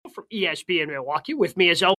from ESPN Milwaukee. With me,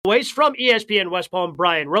 as always, from ESPN West Palm,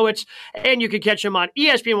 Brian Rowitz. And you can catch him on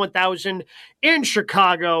ESPN 1000 in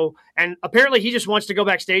Chicago. And apparently he just wants to go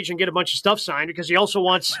backstage and get a bunch of stuff signed because he also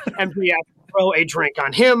wants MJF to throw a drink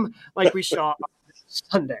on him like we saw on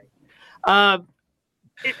Sunday.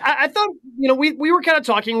 I thought, we were kind of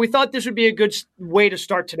talking. We thought this would be a good way to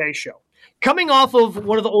start today's show. Coming off of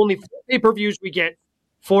one of the only pay-per-views we get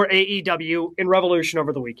for AEW in Revolution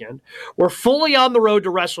over the weekend. We're fully on the road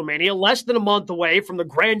to WrestleMania, less than a month away from the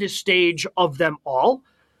grandest stage of them all.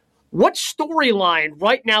 What storyline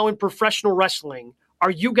right now in professional wrestling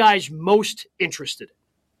are you guys most interested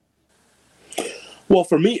in? Well,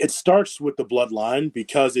 for me, it starts with the Bloodline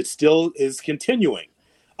because it still is continuing.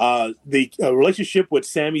 The relationship with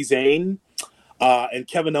Sami Zayn and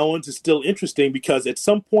Kevin Owens is still interesting because at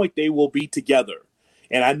some point they will be together.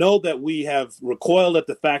 And I know that we have recoiled at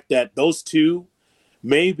the fact that those two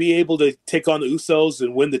may be able to take on the Usos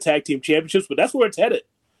and win the tag team championships, but that's where it's headed.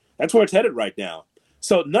 That's where it's headed right now.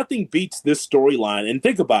 So nothing beats this storyline. And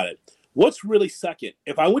think about it. What's really second?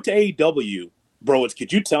 If I went to AEW,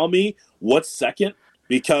 could you tell me what's second?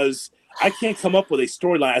 Because I can't come up with a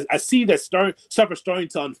storyline. I see that stuff is starting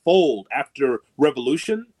to unfold after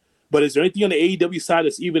Revolution, but is there anything on the AEW side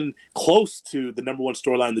that's even close to the number one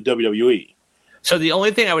storyline in the WWE? So the only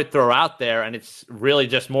thing I would throw out there, and it's really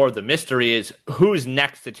just more of the mystery, is who's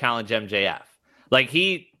next to challenge MJF. Like,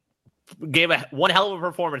 he gave one hell of a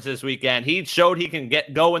performance this weekend. He showed he can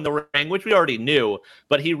go in the ring, which we already knew,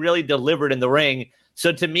 but he really delivered in the ring.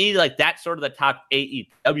 So to me, like, that's sort of the top AEW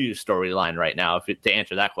storyline right now, to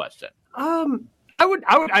answer that question. I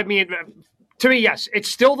mean, to me, yes, it's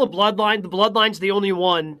still the Bloodline. The Bloodline's the only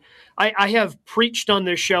one. I have preached on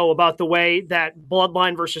this show about the way that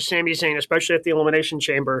Bloodline versus Sami Zayn, especially at the Elimination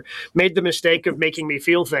Chamber, made the mistake of making me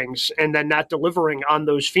feel things and then not delivering on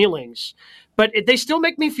those feelings. But they still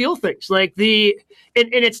make me feel things. Like and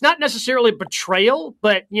it's not necessarily betrayal,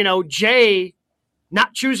 but, Jay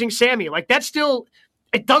not choosing Sami. Like, that's still,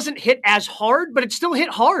 it doesn't hit as hard, but it still hit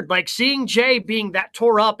hard. Like, seeing Jay being that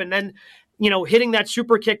tore up and then, hitting that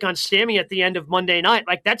super kick on Sami at the end of Monday night,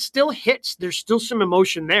 like, that still hits. There's still some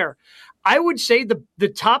emotion there. I would say the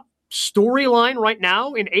top storyline right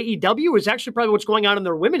now in AEW is actually probably what's going on in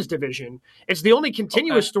their women's division. It's the only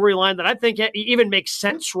continuous storyline that I think even makes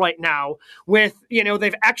sense right now with,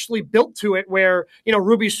 they've actually built to it where,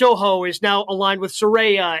 Ruby Soho is now aligned with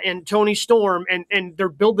Saraya and Toni Storm and they're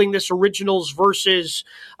building this originals versus,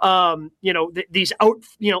 these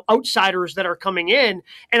outsiders that are coming in.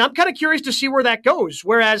 And I'm kind of curious to see where that goes.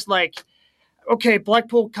 Whereas, like, okay,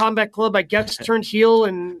 Blackpool Combat Club, I guess, turned heel,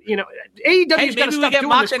 and AEW's got to stop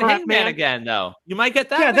doing this crap, man. Again, though. You might get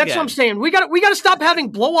that. Yeah, that's again. what I'm saying. We got to stop having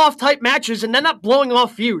blow off type matches and then not blowing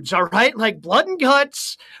off feuds. All right, like Blood and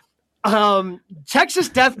Guts, Texas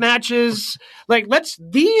Death matches. Like,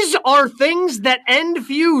 these are things that end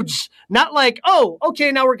feuds, not like, oh,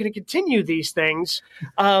 okay, now we're going to continue these things.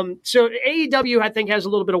 So AEW, I think, has a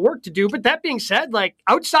little bit of work to do. But that being said, like,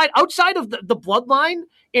 outside of the Bloodline.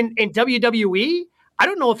 In WWE, I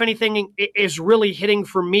don't know if anything is really hitting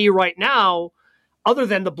for me right now other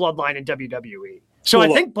than the Bloodline in WWE. So I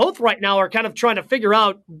think both right now are kind of trying to figure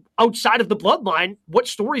out, outside of the Bloodline, what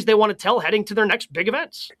stories they want to tell heading to their next big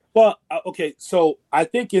events. Well, okay, so I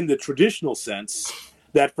think in the traditional sense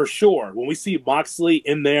that for sure, when we see Moxley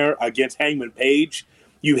in there against Hangman Page,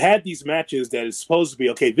 you had these matches that is supposed to be,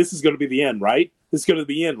 okay, this is going to be the end, right? This is going to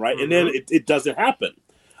be the end, right? Mm-hmm. And then it doesn't happen.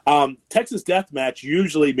 Texas Deathmatch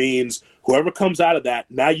usually means whoever comes out of that,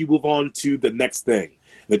 now you move on to the next thing.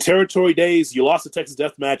 The territory days, you lost the Texas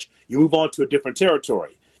Deathmatch, you move on to a different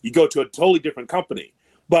territory. You go to a totally different company.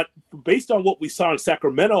 But based on what we saw in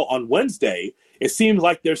Sacramento on Wednesday, it seems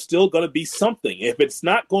like there's still going to be something. If it's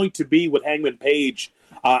not going to be with Hangman Page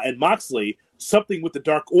and Moxley, something with the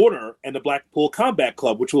Dark Order and the Blackpool Combat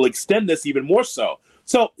Club, which will extend this even more so.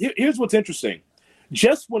 So here's what's interesting.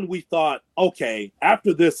 Just when we thought, okay,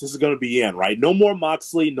 after this is going to be in, right? No more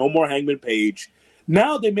Moxley, no more Hangman Page.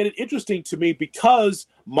 Now they made it interesting to me because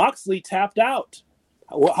Moxley tapped out.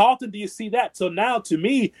 Well, how often do you see that? So now, to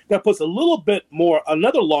me, that puts a little bit more,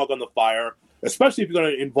 another log on the fire, especially if you're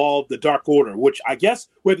going to involve the Dark Order, which I guess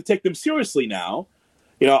we have to take them seriously now.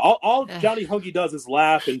 All Johnny Hungy does is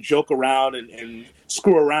laugh and joke around and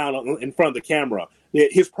screw around in front of the camera.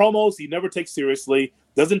 His promos, he never takes seriously.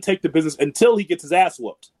 Doesn't take the business until he gets his ass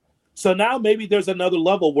whooped. So now maybe there's another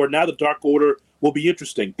level where now the Dark Order will be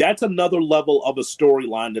interesting. That's another level of a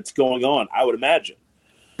storyline that's going on, I would imagine.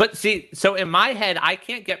 But see, so in my head, I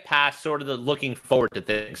can't get past sort of the looking forward to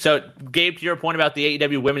things. So, Gabe, to your point about the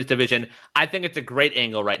AEW women's division, I think it's a great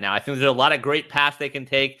angle right now. I think there's a lot of great paths they can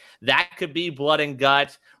take. That could be blood and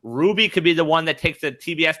guts. Ruby could be the one that takes the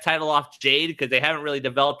TBS title off Jade because they haven't really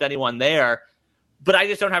developed anyone there. But I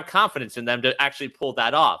just don't have confidence in them to actually pull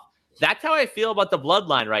that off. That's how I feel about the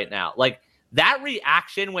Bloodline right now. Like, that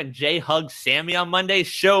reaction when Jay hugged Sammy on Monday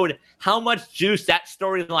showed how much juice that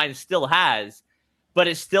storyline still has. But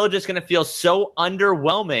it's still just going to feel so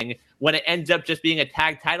underwhelming when it ends up just being a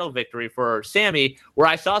tag title victory for Sammy, where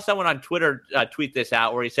I saw someone on Twitter tweet this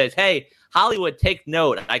out where he says, hey, Hollywood, take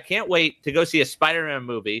note. I can't wait to go see a Spider-Man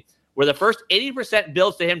movie where the first 80%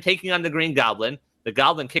 builds to him taking on the Green Goblin. The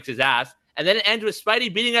Goblin kicks his ass. And then it ends with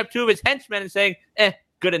Spidey beating up two of his henchmen and saying,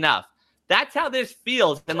 good enough. That's how this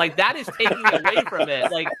feels. And, like, that is taking away from it.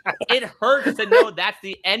 Like, it hurts to know that's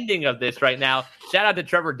the ending of this right now. Shout out to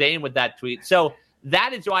Trevor Dane with that tweet. So,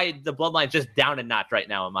 that is why the Bloodline is just down a notch right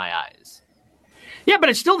now in my eyes. Yeah, but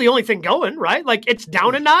it's still the only thing going, right? Like, it's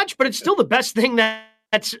down a notch, but it's still the best thing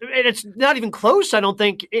it's not even close, I don't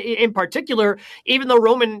think, in particular, even though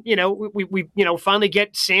Roman, we finally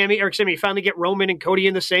get Sammy finally get Roman and Cody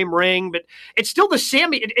in the same ring, but it's still the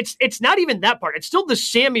Sammy. It's not even that part. It's still the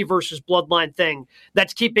Sammy versus Bloodline thing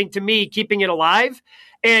that's keeping it alive.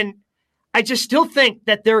 And I just still think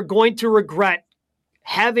that they're going to regret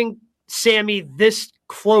having Sammy this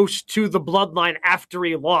close to the Bloodline after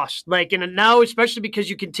he lost. Like, and now, especially because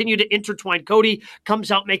you continue to intertwine, Cody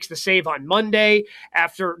comes out, makes the save on Monday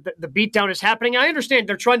after the beatdown is happening. I understand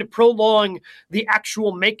they're trying to prolong the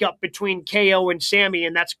actual makeup between KO and Sammy,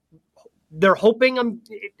 and they're hoping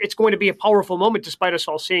it's going to be a powerful moment despite us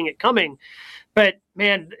all seeing it coming. But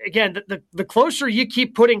man, again, the closer you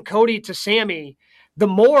keep putting Cody to Sammy, the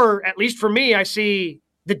more, at least for me, I see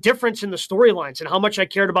the difference in the storylines and how much I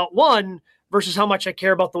cared about one versus how much I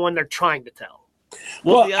care about the one they're trying to tell.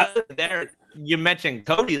 Well, the other there, you mentioned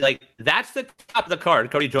Cody. Like, that's the top of the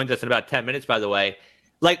card. Cody joins us in about 10 minutes, by the way.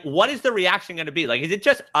 Like, what is the reaction going to be? Like, is it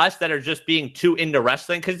just us that are just being too into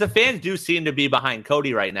wrestling? Because the fans do seem to be behind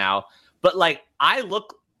Cody right now. But, like, I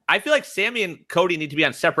feel like Sammy and Cody need to be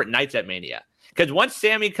on separate nights at Mania. Because once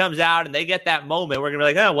Sammy comes out and they get that moment, we're going to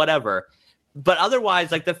be like, oh, whatever. But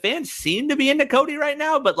otherwise, like, the fans seem to be into Cody right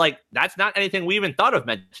now, but, like, that's not anything we even thought of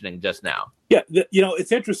mentioning just now. Yeah,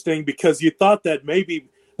 it's interesting because you thought that maybe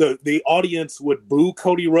the audience would boo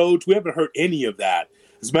Cody Rhodes. We haven't heard any of that.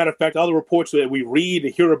 As a matter of fact, all the reports that we read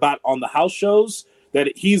and hear about on the house shows,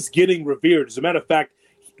 that he's getting revered. As a matter of fact,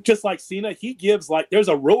 just like Cena, he gives, like, there's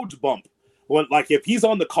a Rhodes bump. When, like, if he's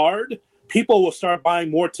on the card, people will start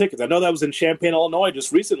buying more tickets. I know that was in Champaign, Illinois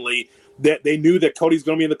just recently, that they knew that Cody's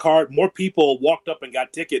going to be in the card. More people walked up and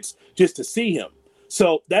got tickets just to see him.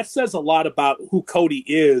 So that says a lot about who Cody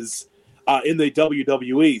is in the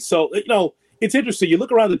WWE. So, it's interesting. You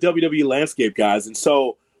look around the WWE landscape, guys, and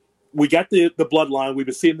so we got the Bloodline. We've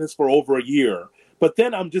been seeing this for over a year. But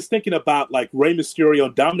then I'm just thinking about, like, Rey Mysterio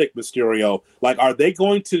and Dominic Mysterio. Like, are they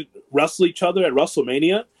going to wrestle each other at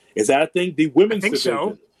WrestleMania? Is that a thing? The women's division.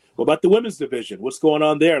 So. What about the women's division? What's going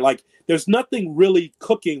on there? Like, there's nothing really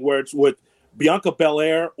cooking where it's with Bianca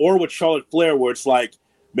Belair or with Charlotte Flair where it's like,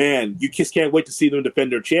 man, you just can't wait to see them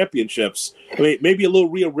defend their championships. I mean, maybe a little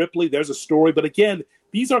Rhea Ripley, there's a story. But again,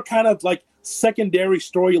 these are kind of like secondary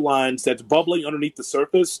storylines that's bubbling underneath the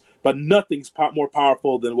surface, but nothing's more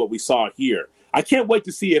powerful than what we saw here. I can't wait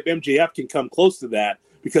to see if MJF can come close to that,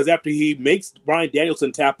 because after he makes Bryan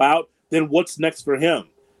Danielson tap out, then what's next for him?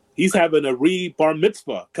 He's having a bar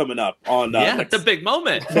mitzvah coming up on it's a big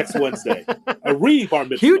moment next Wednesday. A bar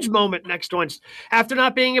mitzvah, huge moment next Wednesday. After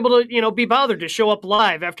not being able to, be bothered to show up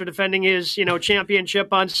live after defending his,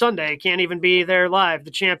 championship on Sunday, can't even be there live.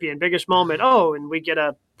 The champion, biggest moment. Oh, and we get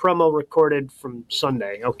a promo recorded from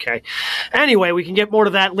Sunday. Okay. Anyway, we can get more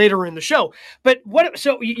to that later in the show. But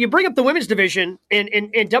so you bring up the women's division in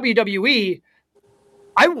WWE.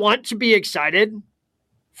 I want to be excited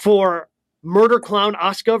for Murder Clown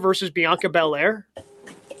Asuka versus Bianca Belair.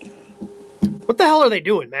 What the hell are they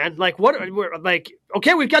doing, man? Like,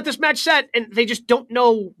 okay, we've got this match set, and they just don't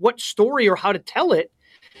know what story or how to tell it.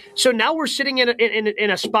 So now we're sitting in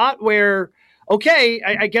a spot where, okay,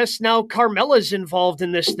 I guess now Carmella's involved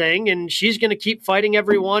in this thing, and she's going to keep fighting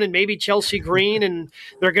everyone, and maybe Chelsea Green, and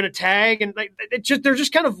they're going to tag, and they're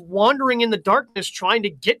just kind of wandering in the darkness trying to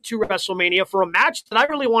get to WrestleMania for a match that I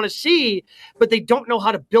really want to see, but they don't know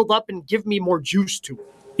how to build up and give me more juice to it.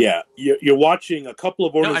 Yeah, you're watching a couple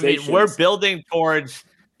of organizations. No, I mean, we're building towards.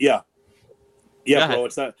 Yeah, bro.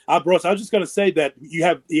 It's not, bro. So I was just gonna say that you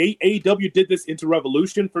have the AEW did this into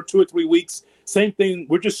Revolution for 2 or 3 weeks. Same thing.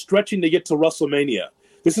 We're just stretching to get to WrestleMania.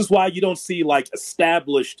 This is why you don't see like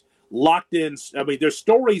established, locked in. I mean, their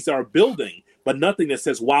stories are building, but nothing that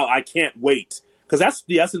says, wow, I can't wait. Because that's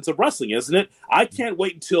the essence of wrestling, isn't it? I can't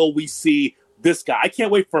wait until we see this guy. I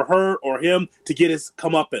can't wait for her or him to get his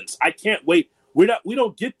comeuppance. I can't wait. We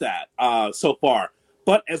don't get that so far.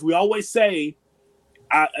 But as we always say,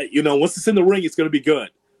 once it's in the ring, it's going to be good.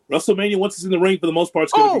 WrestleMania, once it's in the ring, for the most part,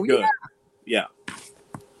 it's going to be good. Yeah.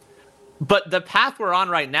 But the path we're on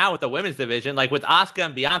right now with the women's division, like with Asuka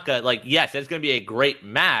and Bianca, like, yes, it's going to be a great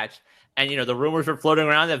match. And, the rumors were floating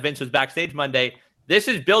around that Vince was backstage Monday. This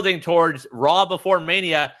is building towards Raw before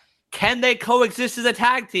Mania. Can they coexist as a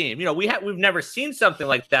tag team? We've never seen something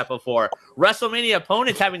like that before. WrestleMania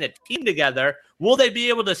opponents having a team together. Will they be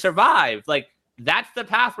able to survive? Like, that's the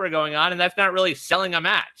path we're going on, and that's not really selling a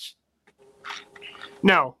match.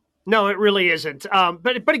 No, it really isn't.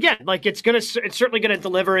 But again, like it's certainly gonna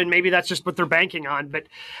deliver, and maybe that's just what they're banking on. But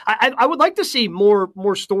I would like to see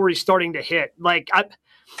more stories starting to hit. Like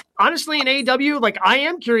honestly, in AEW, like I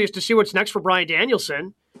am curious to see what's next for Bryan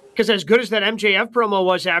Danielson, because as good as that MJF promo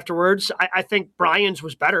was afterwards, I think Bryan's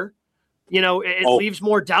was better. It leaves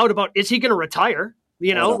more doubt about, is he going to retire?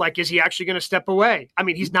 Like, is he actually going to step away? I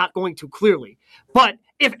mean, he's not going to, clearly. But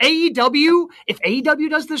if AEW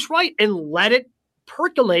does this right and let it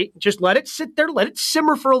percolate, just let it sit there, let it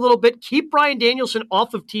simmer for a little bit, keep Bryan Danielson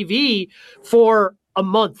off of TV for a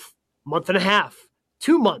month and a half,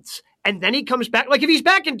 2 months, and then he comes back. Like, if he's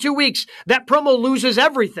back in 2 weeks, that promo loses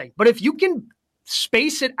everything. But if you can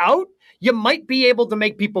space it out, you might be able to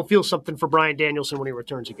make people feel something for Bryan Danielson when he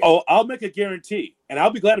returns again. Oh, I'll make a guarantee, and I'll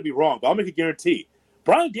be glad to be wrong, but I'll make a guarantee.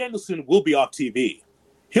 Bryan Danielson will be off TV.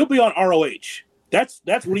 He'll be on ROH. That's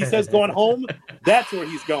what he says going home. That's where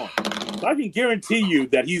he's going. So I can guarantee you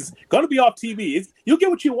that he's going to be off TV. You'll get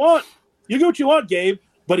what you want. You get what you want, Gabe,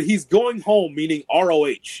 but he's going home, meaning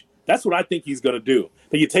ROH. That's what I think he's going to do.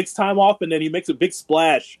 Then he takes time off, and then he makes a big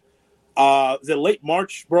splash. Is it late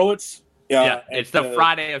March, bro? It's the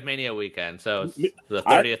Friday of Mania weekend, so it's the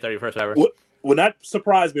 30th, 31st, whatever. Would not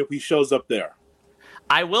surprise me if he shows up there.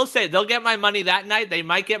 I will say they'll get my money that night. They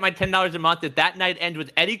might get my $10 a month if that night ends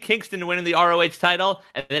with Eddie Kingston winning the ROH title,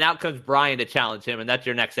 and then out comes Bryan to challenge him, and that's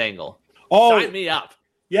your next angle. Oh, sign me up.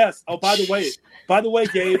 Yes. Oh, by the way,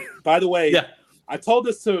 Gabe. Yeah. I told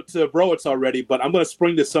this to Broitz already, but I'm going to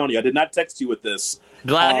spring this on you. I did not text you with this.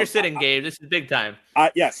 Glad you're sitting, Gabe. This is big time.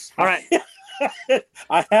 Yes. All right.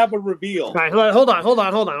 I have a reveal. All right, hold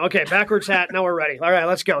on. Okay, backwards hat. Now we're ready. All right,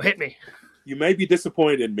 let's go. Hit me. You may be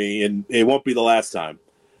disappointed in me, and it won't be the last time.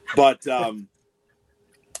 But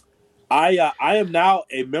I am now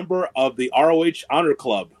a member of the ROH Honor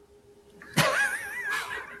Club.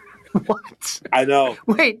 What? I know.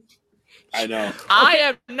 Wait. I know. I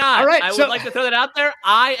am not. All right, I would like to throw that out there.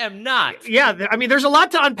 I am not. Yeah, I mean, there's a lot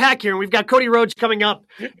to unpack here, and we've got Cody Rhodes coming up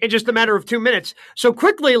in just a matter of 2 minutes. So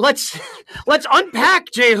quickly, let's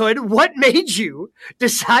unpack, Jay Hood. What made you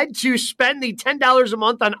decide to spend the $10 a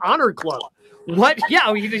month on Honor Club? What?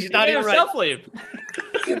 Yeah, he's not even ready.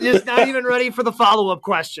 Just not even ready for the follow-up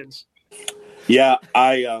questions. Yeah,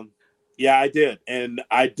 I did, and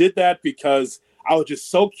I did that because I was just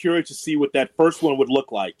so curious to see what that first one would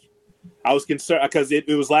look like. I was concerned because it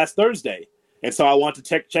was last Thursday, and so I wanted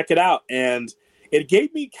to check it out, and it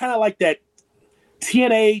gave me kind of like that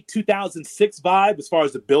TNA 2006 vibe as far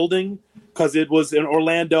as the building, because it was in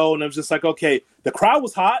Orlando, and I was just like, okay, the crowd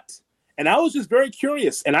was hot, and I was just very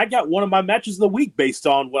curious, and I got one of my matches of the week based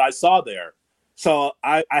on what I saw there. So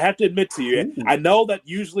I have to admit to you, I know that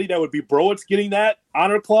usually that would be Broitz getting that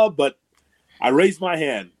Honor Club, but I raised my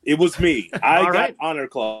hand. It was me. I got right. Honor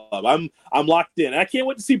Club. I'm locked in. I can't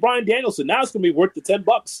wait to see Bryan Danielson. Now it's going to be worth the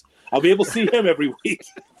 $10. I'll be able to see him every week,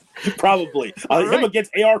 probably. Him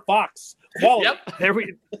against AR Fox. Quality.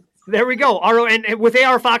 Yep. There we go. And with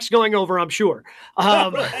AR Fox going over, I'm sure.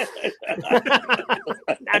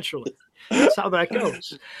 Naturally. That's how that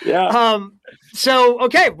goes. Yeah. So,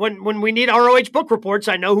 okay, when we need ROH book reports,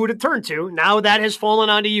 I know who to turn to. Now that has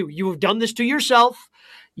fallen onto you. You have done this to yourself.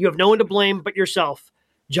 You have no one to blame but yourself,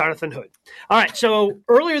 Jonathan Hood. All right, so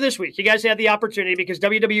earlier this week, you guys had the opportunity because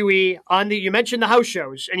WWE, you mentioned the house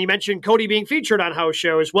shows, and you mentioned Cody being featured on house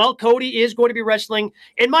shows. Well, Cody is going to be wrestling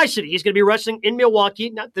in my city. He's going to be wrestling in Milwaukee,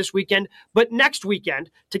 not this weekend, but next weekend.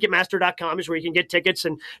 Ticketmaster.com is where you can get tickets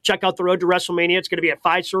and check out the road to WrestleMania. It's going to be at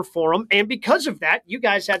Fiserv Forum, and because of that, you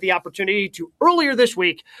guys had the opportunity to, earlier this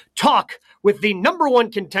week, talk with the number one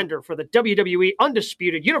contender for the WWE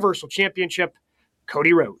Undisputed Universal Championship,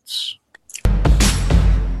 Cody Rhodes.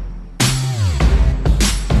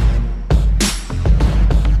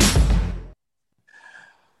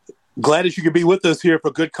 Glad that you could be with us here for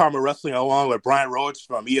Good Karma Wrestling, along with Brian Rhodes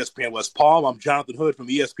from ESPN West Palm. I'm Jonathan Hood from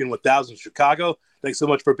ESPN 1000 Chicago. Thanks so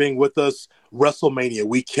much for being with us. WrestleMania,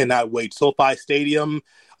 we cannot wait. SoFi Stadium,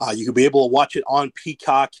 you can be able to watch it on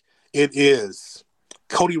Peacock. It is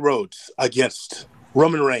Cody Rhodes against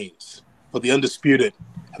Roman Reigns for the undisputed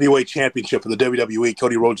heavyweight championship for the WWE.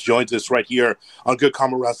 Cody Rhodes joins us right here on Good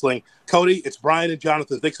Karma Wrestling. Cody, it's Brian and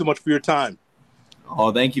Jonathan. Thanks so much for your time.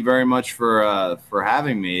 Oh, thank you very much for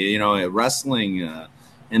having me. You know, wrestling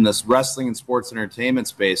in this wrestling and sports entertainment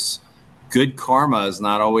space, good karma is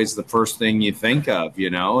not always the first thing you think of. You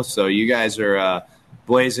know, so you guys are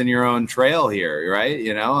blazing your own trail here, right?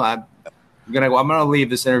 You know, I'm gonna leave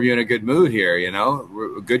this interview in a good mood here. You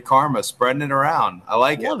know, good karma, spreading it around. I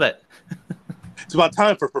like it. Love it. It's about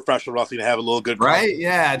time for professional wrestling to have a little good karma. Right?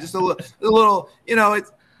 Yeah, just a little. You know,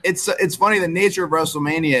 It's funny. The nature of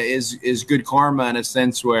WrestleMania is good karma in a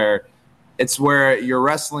sense where it's where your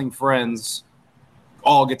wrestling friends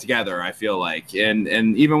all get together. I feel like, and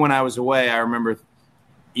even when I was away, I remember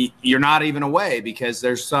you're not even away because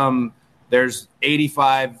there's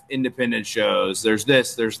 85 independent shows. There's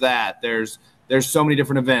this, there's that. There's so many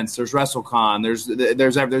different events. There's WrestleCon. There's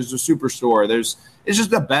a Superstore. It's just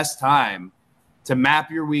the best time to map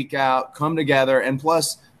your week out, come together, and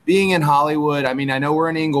plus. Being in Hollywood, I mean, I know we're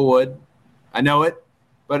in Inglewood. I know it.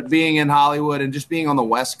 But being in Hollywood and just being on the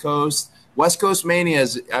West Coast Mania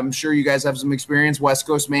is, I'm sure you guys have some experience, West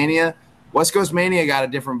Coast Mania got a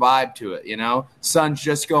different vibe to it, you know? Sun's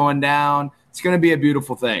just going down. It's going to be a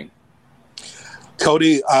beautiful thing.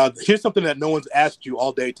 Cody, here's something that no one's asked you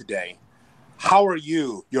all day today. How are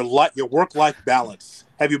you, your work-life balance?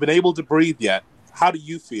 Have you been able to breathe yet? How do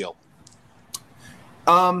you feel?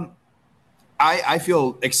 I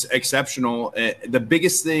feel exceptional. The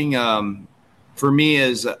biggest thing for me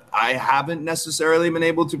is I haven't necessarily been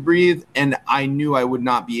able to breathe, and I knew I would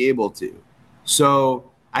not be able to.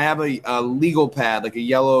 So I have a legal pad, like a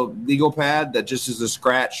yellow legal pad that just is a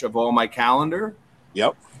scratch of all my calendar.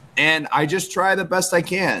 Yep. And I just try the best I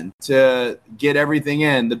can to get everything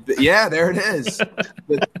in. There it is.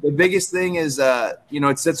 the biggest thing is,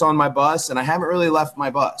 it sits on my bus, and I haven't really left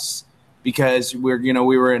my bus. Because we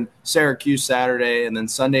were in Syracuse Saturday and then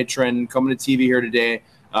Sunday Trenton, coming to TV here today,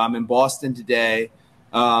 in Boston today.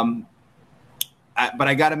 But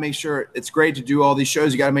I got to make sure it's great to do all these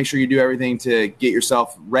shows. You got to make sure you do everything to get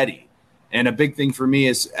yourself ready. And a big thing for me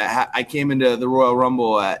is I came into the Royal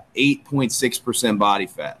Rumble at 8.6% body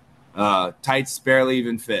fat. Tights barely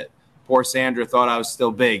even fit. Poor Sandra thought I was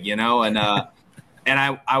still big, and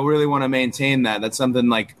I really want to maintain that. That's something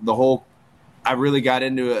like I really got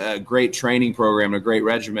into a great training program, a great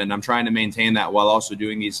regimen. And I'm trying to maintain that while also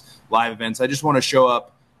doing these live events. I just want to show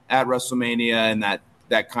up at WrestleMania in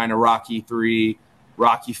that kind of Rocky 3,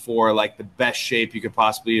 Rocky 4, like the best shape you could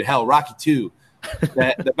possibly be. Hell, Rocky 2,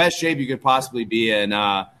 the best shape you could possibly be in,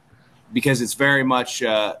 because it's very much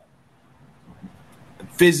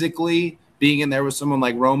physically being in there with someone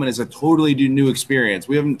like Roman is a totally new experience.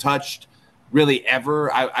 We haven't touched really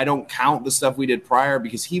ever. I don't count the stuff we did prior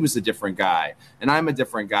because he was a different guy and I'm a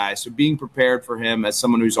different guy. So being prepared for him as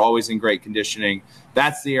someone who's always in great conditioning,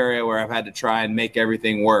 that's the area where I've had to try and make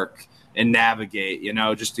everything work and navigate,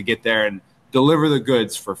 just to get there and deliver the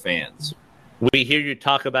goods for fans. We hear you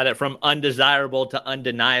talk about it from undesirable to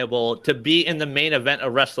undeniable to be in the main event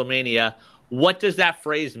of WrestleMania. What does that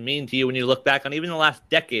phrase mean to you when you look back on even the last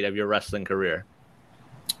decade of your wrestling career?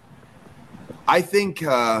 I think,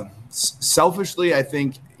 selfishly, a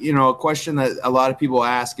question that a lot of people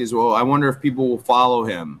ask is, well, I wonder if people will follow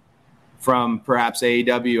him from perhaps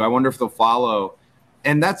AEW. I wonder if they'll follow.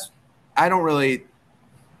 And the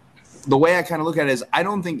way I kind of look at it is I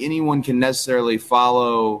don't think anyone can necessarily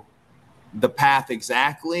follow the path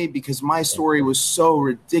exactly because my story was so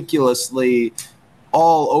ridiculously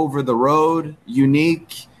all over the road,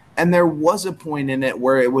 unique. And there was a point in it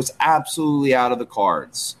where it was absolutely out of the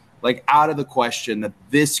cards. Like out of the question that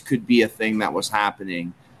this could be a thing that was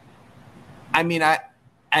happening. I mean, at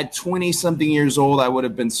 20-something years old, I would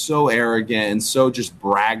have been so arrogant and so just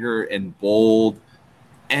braggart and bold.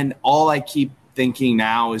 And all I keep thinking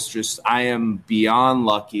now is just I am beyond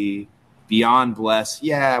lucky, beyond blessed.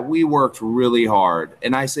 Yeah, we worked really hard.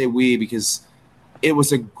 And I say we because it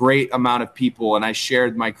was a great amount of people. And I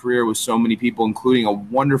shared my career with so many people, including a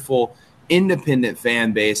wonderful independent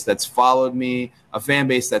fan base that's followed me, a fan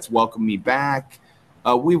base that's welcomed me back.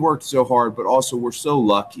 We worked so hard, but also we're so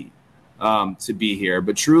lucky to be here.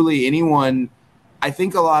 But truly I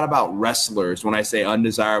think a lot about wrestlers when I say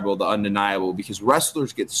undesirable to undeniable, because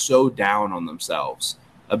wrestlers get so down on themselves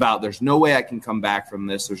about there's no way I can come back from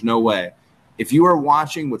this. There's no way. If you are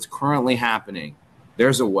watching what's currently happening,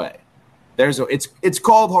 there's a way. it's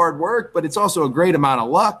called hard work, but it's also a great amount of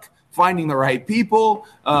luck, finding the right people,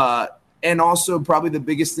 and also probably the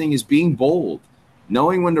biggest thing is being bold,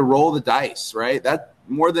 knowing when to roll the dice, right? That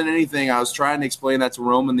more than anything, I was trying to explain that to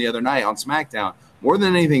Roman the other night on SmackDown. More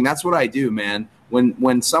than anything, that's what I do, man.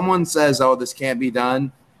 When someone says, "Oh, this can't be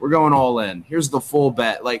done," we're going all in. Here's the full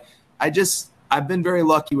bet. Like I've been very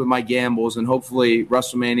lucky with my gambles, and hopefully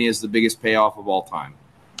WrestleMania is the biggest payoff of all time.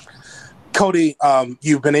 Cody,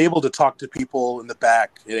 you've been able to talk to people in the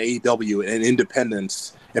back at AEW and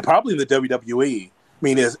independents, and probably in the WWE. I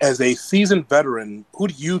mean, as a seasoned veteran, who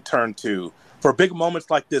do you turn to for big moments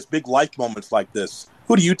like this, big life moments like this?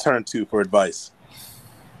 Who do you turn to for advice?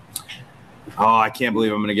 Oh, I can't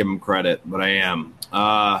believe I'm going to give him credit, but I am.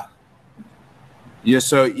 Yeah,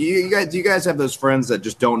 so do you guys have those friends that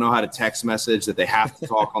just don't know how to text message, that they have to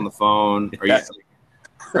talk on the phone?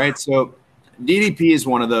 Right, so DDP is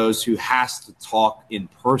one of those who has to talk in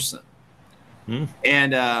person.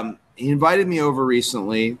 And he invited me over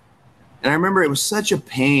recently, and I remember it was such a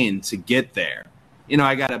pain to get there. You know,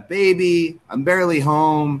 I got a baby, I'm barely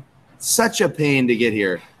home, such a pain to get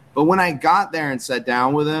here. But when I got there and sat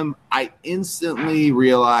down with him, I instantly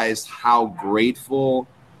realized how grateful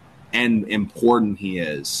and important he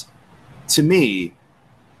is to me,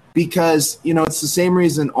 because, you know, it's the same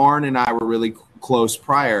reason Arn and I were really close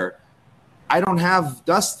prior. I don't have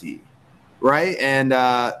Dusty, right? And,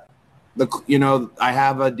 I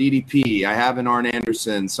have a DDP, I have an Arn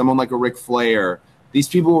Anderson, someone like a Ric Flair. These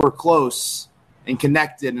people were close and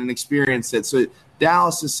connected and experienced it. So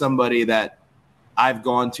Dallas is somebody that I've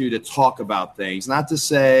gone to talk about things, not to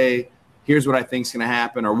say, here's what I think is going to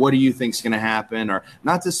happen, or what do you think is going to happen, or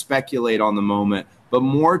not to speculate on the moment, but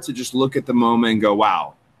more to just look at the moment and go,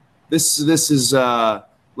 wow, this is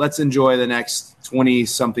let's enjoy the next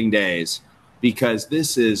 20-something days, because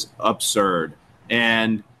this is absurd.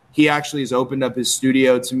 And he actually has opened up his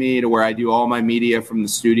studio to me to where I do all my media from the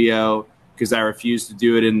studio, because I refuse to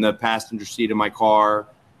do it in the passenger seat of my car.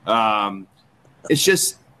 It's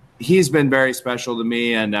just, he's been very special to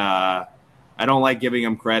me, and I don't like giving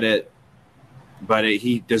him credit, but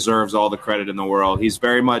he deserves all the credit in the world. He's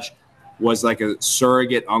very much was like a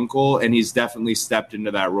surrogate uncle, and he's definitely stepped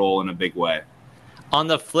into that role in a big way. On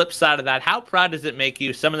the flip side of that, how proud does it make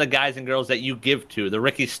you, some of the guys and girls that you give to, the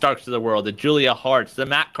Ricky Starks of the world, the Julia Harts, the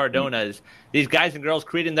Matt Cardonas, these guys and girls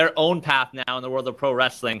creating their own path now in the world of pro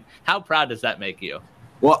wrestling? How proud does that make you?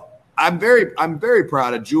 Well, I'm very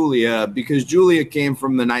proud of Julia, because Julia came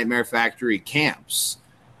from the Nightmare Factory camps.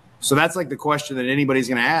 So that's like the question that anybody's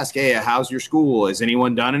going to ask. Hey, how's your school? Has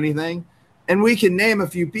anyone done anything? And we can name a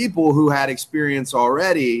few people who had experience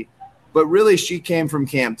already, but really she came from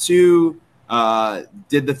Camp 2,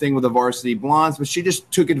 did the thing with the Varsity Blondes, but she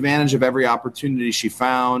just took advantage of every opportunity she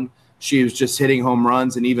found. She was just hitting home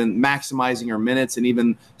runs and even maximizing her minutes, and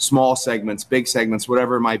even small segments, big segments,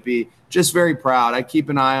 whatever it might be. Just very proud. I keep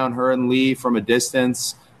an eye on her and Lee from a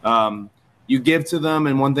distance. You give to them,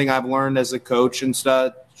 and one thing I've learned as a coach and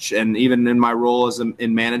stuff, and even in my role as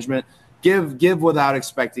in management, give without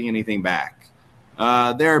expecting anything back.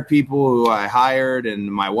 There are people who I hired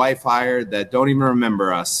and my wife hired that don't even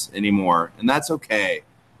remember us anymore, and that's okay.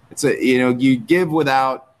 It's you give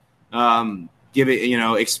without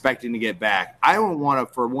expecting to get back. I don't want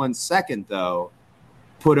to for 1 second though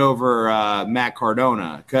put over Matt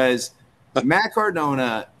Cardona, because Matt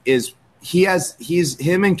Cardona is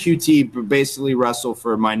him and QT basically wrestle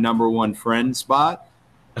for my number one friend spot.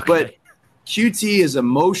 Okay. But QT is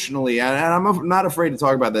emotionally, and I'm not afraid to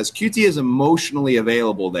talk about this, QT is emotionally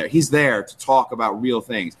available there. He's there to talk about real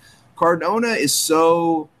things. Cardona is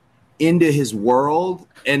so into his world,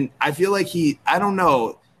 and I feel like he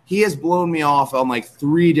has blown me off on like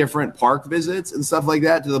 3 different park visits and stuff like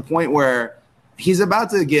that, to the point where he's about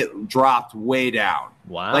to get dropped way down.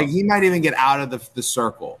 Wow. Like he might even get out of the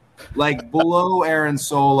circle, like below Aaron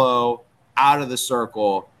Solo, out of the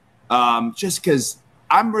circle, just because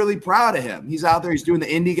I'm really proud of him. He's out there. He's doing the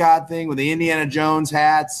Indie God thing with the Indiana Jones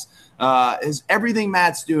hats. Everything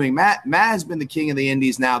Matt's doing. Matt has been the king of the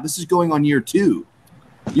Indies now. This is going on year 2.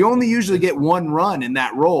 You only usually get 1 run in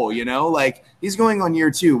that role, like he's going on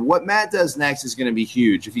year 2. What Matt does next is going to be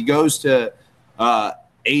huge. If he goes to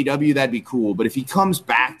AEW, that'd be cool. But if he comes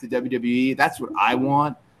back to WWE, that's what I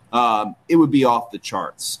want. It would be off the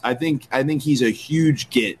charts. I think he's a huge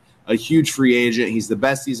get, a huge free agent. He's the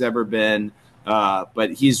best he's ever been.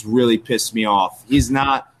 But he's really pissed me off.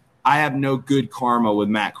 I have no good karma with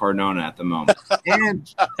Matt Cardona at the moment. And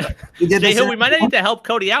Jay, we might need to help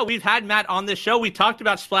Cody out. We've had Matt on this show. We talked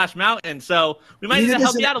about Splash Mountain, so we might need to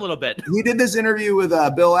help you out a little bit. He did this interview with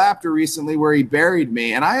Bill Apter recently where he buried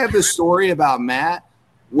me. And I have this story about Matt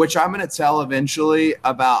which I'm going to tell eventually,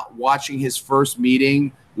 about watching his first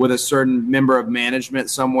meeting with a certain member of management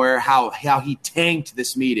somewhere, how he tanked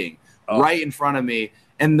this meeting right in front of me.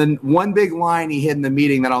 And then one big line he hit in the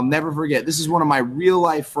meeting that I'll never forget. This is one of my real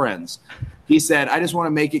life friends. He said, "I just want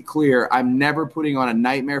to make it clear, I'm never putting on a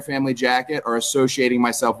Nightmare Family jacket or associating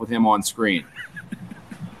myself with him on screen."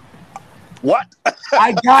 What?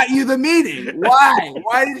 I got you the meeting. Why?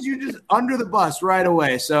 Why did you just under the bus right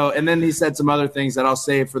away? So, and then he said some other things that I'll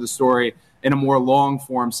save for the story in a more long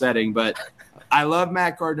form setting. But I love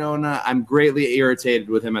Matt Cardona. I'm greatly irritated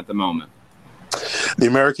with him at the moment. The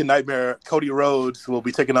American Nightmare, Cody Rhodes, will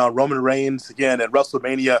be taking on Roman Reigns again at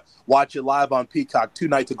WrestleMania. Watch it live on Peacock. 2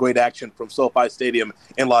 nights of great action from SoFi Stadium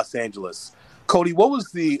in Los Angeles. Cody, what was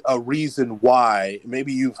the reason why,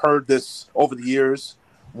 maybe you've heard this over the years,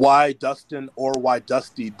 why Dustin or why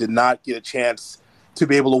Dusty did not get a chance to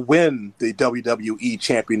be able to win the WWE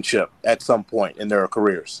Championship at some point in their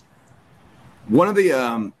careers? One of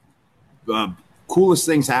the coolest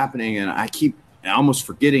things happening, and I keep almost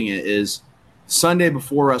forgetting it, is Sunday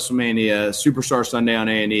before WrestleMania, Superstar Sunday on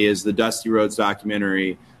A&E, is the Dusty Rhodes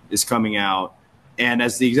documentary is coming out. And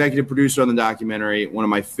as the executive producer on the documentary, one of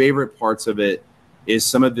my favorite parts of it is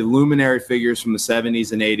some of the luminary figures from the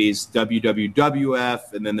 70s and 80s,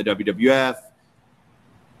 WWF and then the WWF,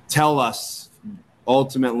 tell us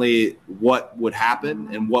ultimately what would happen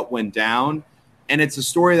and what went down. And it's a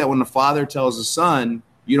story that when the father tells the son,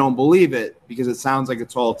 you don't believe it because it sounds like a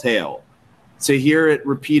tall tale. To hear it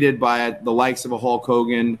repeated by the likes of a Hulk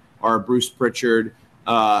Hogan or a Bruce Pritchard,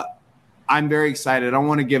 I'm very excited. I don't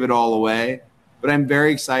want to give it all away, but I'm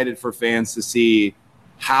very excited for fans to see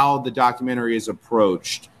how the documentary is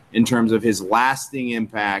approached in terms of his lasting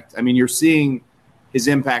impact. I mean, you're seeing his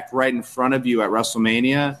impact right in front of you at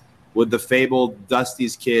WrestleMania with the fabled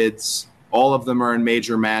Dusty's Kids. All of them are in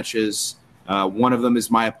major matches. One of them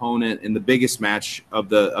is my opponent in the biggest match of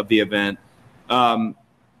the event.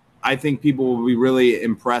 I think people will be really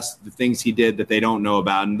impressed with the things he did that they don't know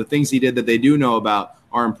about. And the things he did that they do know about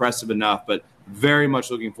are impressive enough, but very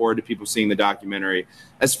much looking forward to people seeing the documentary.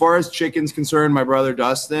 As far as Chicken's concerned, my brother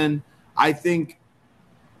Dustin, I think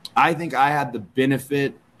I had the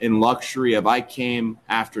benefit and luxury of I came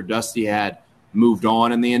after Dusty had moved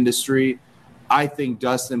on in the industry. I think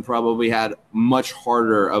Dustin probably had much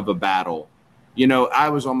harder of a battle. You know, I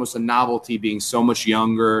was almost a novelty being so much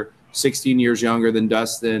younger, 16 years younger than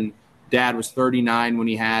Dustin. Dad was 39 when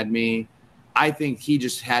he had me. I think he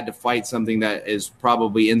just had to fight something that is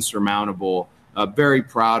probably insurmountable. Very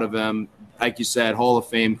proud of him. Like you said, Hall of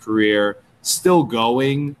Fame career, still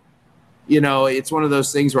going. You know, it's one of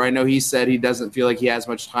those things where I know he said he doesn't feel like he has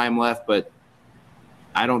much time left, but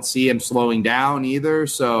I don't see him slowing down either.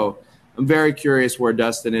 So I'm very curious where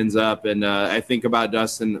Dustin ends up. And I think about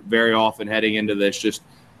Dustin very often heading into this just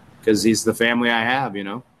because he's the family I have, you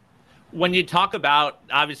know. When you talk about,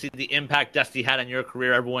 obviously, the impact Dusty had on your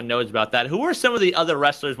career, everyone knows about that. Who were some of the other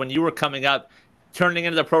wrestlers when you were coming up, turning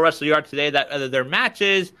into the pro wrestler you are today, that either their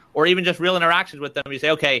matches or even just real interactions with them, you say,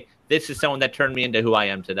 okay, this is someone that turned me into who I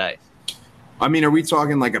am today? I mean, are we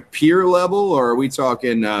talking like a peer level, or are we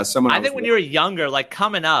talking someone else? I think when you were younger, like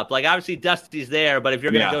coming up, like obviously Dusty's there, but if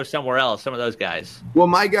you're going to go somewhere else, some of those guys. Well,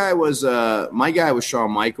 my guy was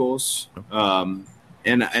Shawn Michaels, and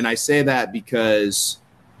I say that because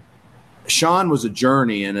Shawn was a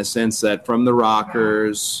journey in a sense that from the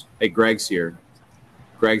Rockers. Hey, Greg's here.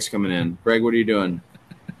 Greg's coming in. Greg, what are you doing?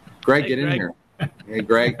 Greg, get in here. Hey,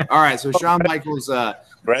 Greg. All right, so Shawn Michaels,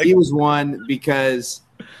 he was one because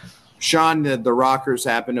Shawn, the Rockers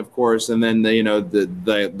happened, of course, and then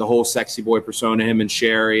the whole sexy boy persona, him and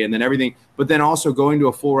Sherry, and then everything. But then also going to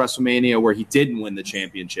a full WrestleMania where he didn't win the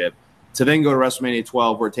championship, to then go to WrestleMania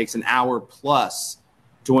 12 where it takes an hour plus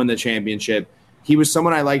to win the championship. He was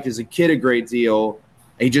someone I liked as a kid a great deal.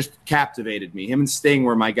 He just captivated me. Him and Sting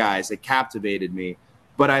were my guys. They captivated me.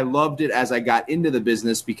 But I loved it as I got into the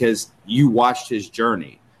business because you watched his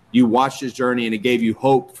journey. You watched his journey, and it gave you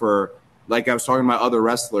hope for, like I was talking about other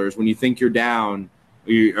wrestlers, when you think you're down,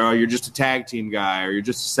 you're just a tag team guy or you're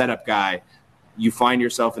just a setup guy, you find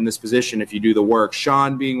yourself in this position if you do the work.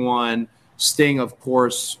 Shawn being one, Sting, of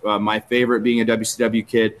course, my favorite being a WCW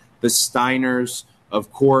kid, the Steiners,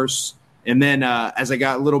 of course. And then as I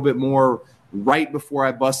got a little bit more right before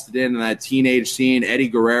I busted in that teenage scene, Eddie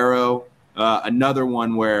Guerrero, another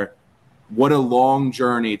one where what a long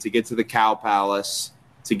journey to get to the Cow Palace,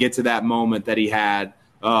 to get to that moment that he had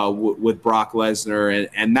with Brock Lesnar.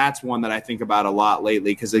 And that's one that I think about a lot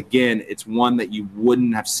lately because, again, it's one that you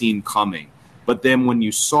wouldn't have seen coming. But then when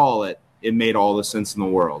you saw it, it made all the sense in the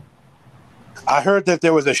world. I heard that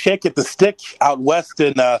there was a shake at the stick out west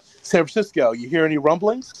in San Francisco. You hear any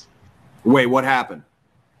rumblings? Wait, what happened?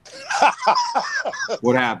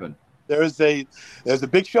 What happened? There's a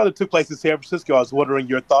big show that took place in San Francisco. I was wondering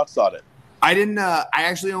your thoughts on it. I didn't. I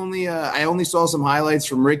actually only saw some highlights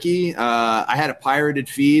from Ricky. I had a pirated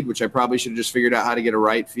feed, which I probably should have just figured out how to get a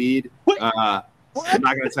right feed. I'm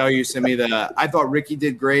not going to tell you, Simi. I thought Ricky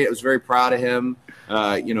did great. I was very proud of him.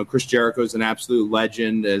 Chris Jericho is an absolute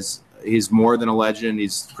legend. As he's more than a legend,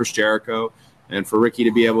 he's Chris Jericho, and for Ricky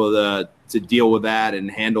to be able to deal with that and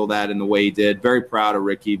handle that in the way he did, very proud of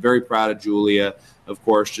Ricky. Very proud of Julia, of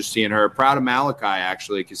course, just seeing her. Proud of Malachi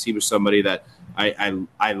actually, because he was somebody that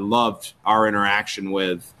I loved our interaction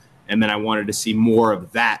with, and then I wanted to see more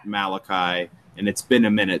of that Malachi, and it's been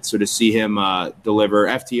a minute. So to see him deliver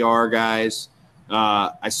FTR guys,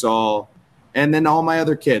 I saw, and then all my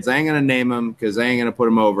other kids. I ain't going to name them because I ain't going to put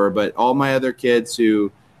them over, but all my other kids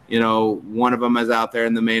who, one of them is out there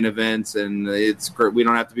in the main events, and we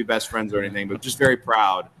don't have to be best friends or anything, but just very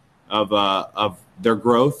proud of their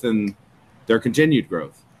growth and their continued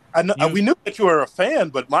growth. I know, we knew that you were a fan,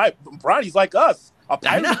 but Bronny's like us.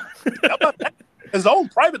 His own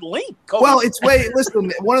private link. Well,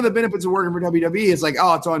 listen, one of the benefits of working for WWE is like,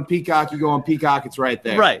 it's on Peacock. You go on Peacock, it's right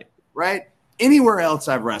there. Right? Anywhere else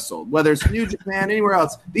I've wrestled, whether it's New Japan, anywhere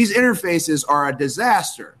else, these interfaces are a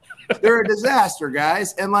disaster. They're a disaster,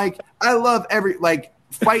 guys. And, I love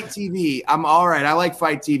Fight TV. I'm all right. I like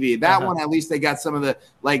Fight TV. That one, at least they got some of the,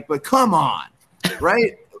 but come on,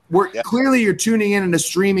 right? Clearly, you're tuning in a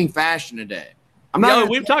streaming fashion today.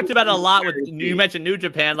 We've talked about it a lot. You mentioned New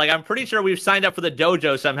Japan. I'm pretty sure we've signed up for the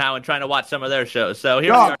dojo somehow and trying to watch some of their shows. So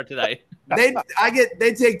here we are today. They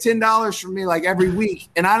take $10 from me every week,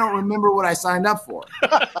 and I don't remember what I signed up for.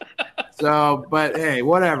 So, but hey,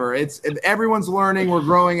 whatever. Everyone's learning. We're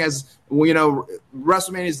growing as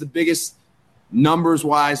WrestleMania is the biggest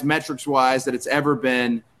numbers-wise, metrics-wise that it's ever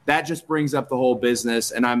been. That just brings up the whole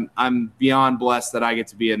business, and I'm beyond blessed that I get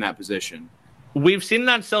to be in that position. We've seen it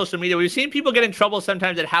on social media. We've seen people get in trouble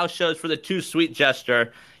sometimes at house shows for the too sweet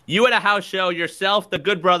gesture. You at a house show, yourself, the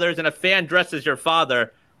Good Brothers, and a fan dressed as your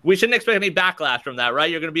father. We shouldn't expect any backlash from that, right?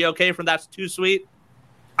 You're going to be okay from that's too sweet?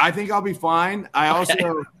 I think I'll be fine. I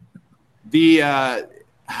also the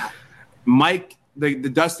Mike, the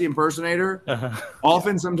Dusty impersonator,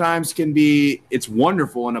 often sometimes can be, it's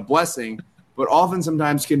wonderful and a blessing, but often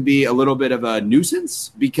sometimes can be a little bit of a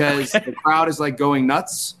nuisance because the crowd is going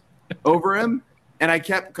nuts over him. And I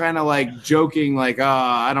kept kind of joking,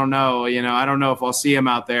 I don't know, I don't know if I'll see him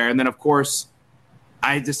out there. And then, of course,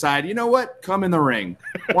 I decided, you know what? Come in the ring.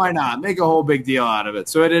 Why not? Make a whole big deal out of it.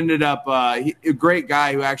 So it ended up a great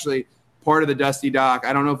guy who actually part of the Dusty doc.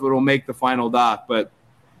 I don't know if it'll make the final doc, but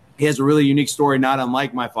he has a really unique story, not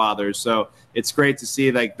unlike my father's. So it's great to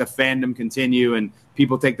see the fandom continue and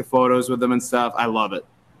people take the photos with them and stuff. I love it.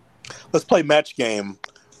 Let's play match game.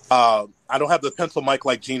 I don't have the pencil mic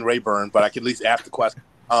like Gene Rayburn, but I can at least ask the question.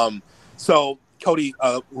 So, Cody,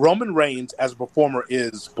 Roman Reigns as a performer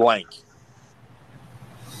is blank.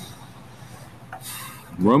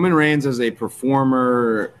 Roman Reigns as a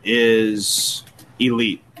performer is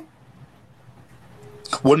elite.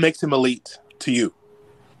 What makes him elite to you?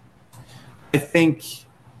 I think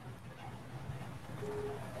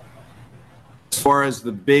as far as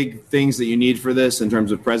the big things that you need for this in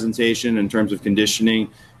terms of presentation, in terms of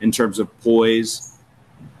conditioning, in terms of poise,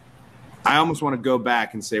 I almost want to go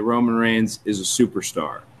back and say Roman Reigns is a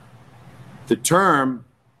superstar. The term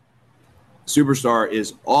superstar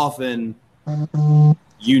is often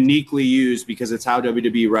uniquely used because it's how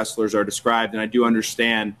WWE wrestlers are described, and I do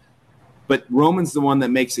understand. But Roman's the one that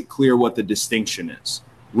makes it clear what the distinction is.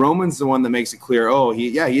 Roman's the one that makes it clear,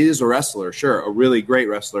 he is a wrestler, sure, a really great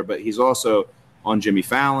wrestler, but he's also on Jimmy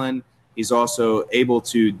Fallon. He's also able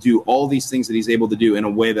to do all these things that he's able to do in a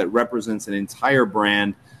way that represents an entire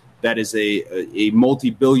brand that is a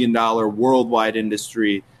multi-billion-dollar worldwide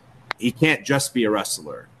industry. He can't just be a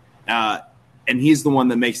wrestler. And he's the one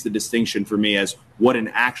that makes the distinction for me as what an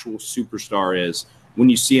actual superstar is. When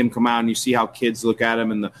you see him come out and you see how kids look at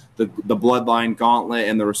him and the bloodline gauntlet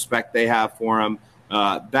and the respect they have for him,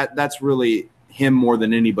 that's really him more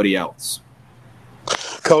than anybody else.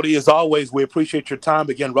 Cody, as always, we appreciate your time.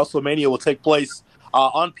 Again, WrestleMania will take place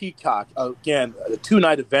on Peacock. Again, a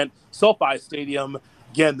 2-night event, SoFi Stadium.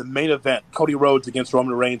 Again, the main event, Cody Rhodes against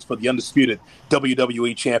Roman Reigns for the undisputed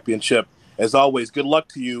WWE Championship. As always, good luck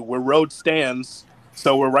to you. Where Rhodes stands,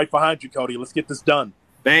 so we're right behind you, Cody. Let's get this done.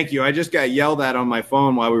 Thank you. I just got yelled at on my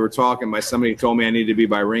phone while we were talking by somebody who told me I needed to be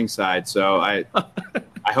by ringside. So I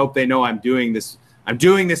hope they know I'm doing this. I'm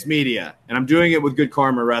doing this media, and I'm doing it with Good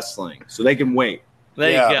Karma Wrestling, so they can wait.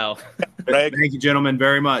 There you go. Greg, Thank you, gentlemen,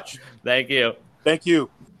 very much. Thank you. thank you.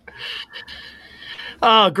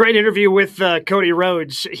 Great interview with Cody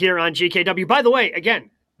Rhodes here on GKW. By the way, again,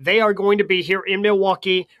 they are going to be here in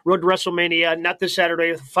Milwaukee, Road to WrestleMania, not this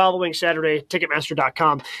Saturday, the following Saturday,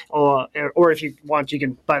 Ticketmaster.com. Or if you want, you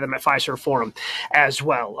can buy them at Fiserv Forum as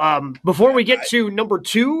well. Before we get to number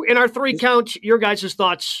 2 in our 3 count, your guys'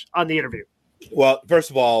 thoughts on the interview. Well, first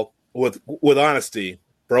of all, with honesty,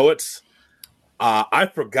 Broets, I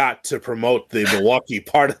forgot to promote the Milwaukee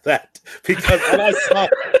part of that because all I saw,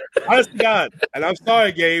 honest to God, and I'm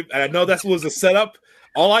sorry, Gabe, and I know that was a setup.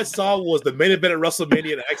 All I saw was the main event at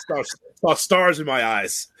WrestleMania, and I saw stars in my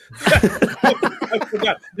eyes. I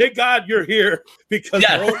forgot. Thank God you're here because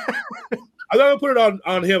bro, I'm not gonna put it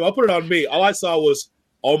on him. I'll put it on me. All I saw was,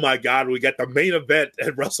 oh my God, we got the main event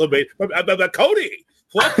at WrestleMania. Cody,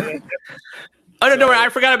 what? Oh, no, don't worry. I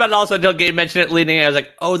forgot about it also until Gabe mentioned it leading in. I was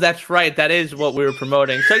like, oh, that's right. That is what we were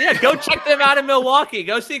promoting. So, yeah, go check them out in Milwaukee.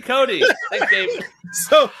 Go see Cody. Thanks, Gabe.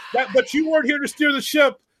 But you weren't here to steer the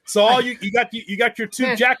ship. So all you got your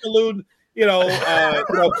 2 jackaloon,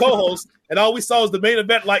 co-hosts, and all we saw was the main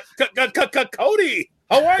event. Like, Cody,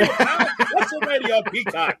 how are you? WrestleMania on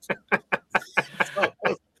Peacock.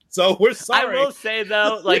 So we're sorry. I will say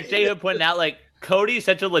though, like David pointed out, like Cody's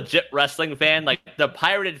such a legit wrestling fan. Like the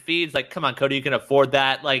pirated feeds, like come on, Cody, you can afford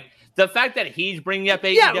that. Like the fact that he's bringing up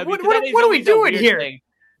AEW. Yeah, what are we doing here? Thing.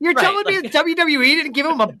 You're telling me that WWE didn't give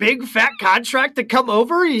him a big fat contract to come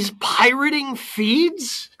over? He's pirating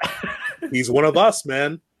feeds? He's one of us,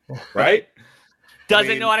 man. Right?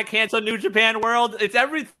 Doesn't know how to cancel New Japan World. It's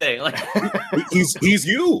everything. Like he's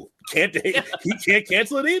you. He can't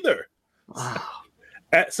cancel it either.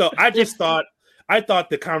 So I thought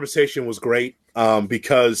the conversation was great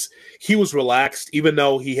because he was relaxed, even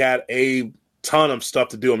though he had a ton of stuff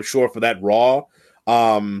to do, I'm sure, for that Raw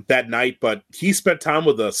that night. But he spent time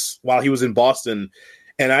with us while he was in Boston,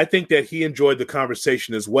 and I think that he enjoyed the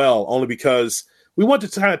conversation as well, only because we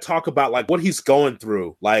wanted to kind of talk about like what he's going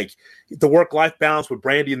through, like the work-life balance with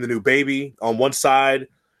Brandy and the new baby on one side,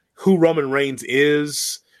 who Roman Reigns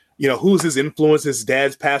is, who's his influence. His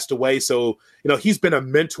dad's passed away, so he's been a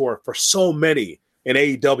mentor for so many in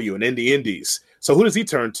AEW and in the Indies. So who does he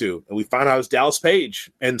turn to? And we found out it's Dallas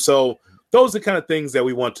Page. And so those are the kind of things that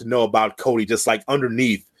we want to know about Cody, just like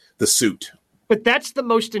underneath the suit. But that's the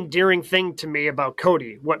most endearing thing to me about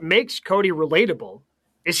Cody. What makes Cody relatable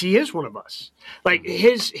is he is one of us. Like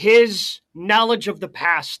his knowledge of the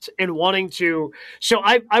past and wanting to. So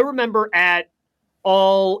I remember at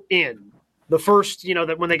All In, the first,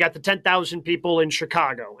 that when they got the 10,000 people in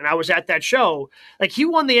Chicago, and I was at that show, like he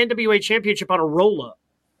won the NWA championship on a roll-up.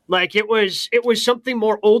 Like it was something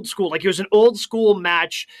more old school. Like it was an old school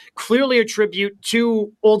match, clearly a tribute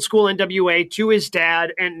to old school NWA, to his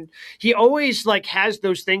dad. And he always like has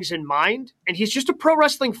those things in mind. And he's just a pro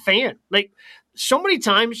wrestling fan. Like so many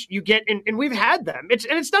times you get, and we've had them.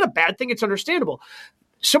 It's not a bad thing. It's understandable.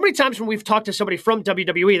 So many times when we've talked to somebody from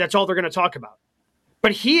WWE, that's all they're going to talk about.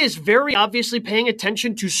 But he is very obviously paying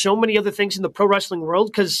attention to so many other things in the pro wrestling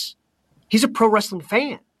world because he's a pro wrestling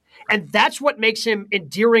fan. And that's what makes him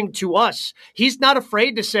endearing to us. He's not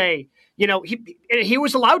afraid to say, he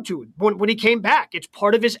was allowed to when he came back. It's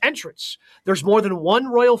part of his entrance. There's more than one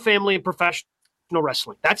royal family in professional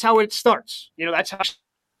wrestling. That's how it starts. That's how it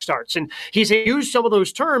starts. And he's used some of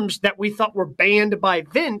those terms that we thought were banned by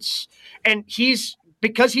Vince. And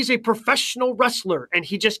because he's a professional wrestler and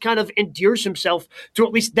he just kind of endears himself to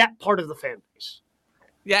at least that part of the fan base.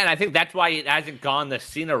 Yeah, and I think that's why it hasn't gone the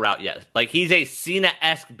Cena route yet. Like, he's a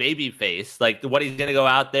Cena-esque babyface. Like, what he's going to go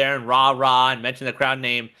out there and rah-rah and mention the crowd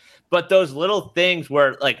name. But those little things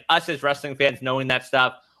where, like, us as wrestling fans knowing that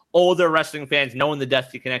stuff, older wrestling fans knowing the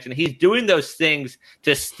Dusty connection, he's doing those things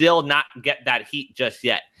to still not get that heat just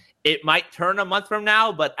yet. It might turn a month from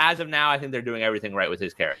now, but as of now, I think they're doing everything right with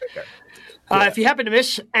his character. If you happen to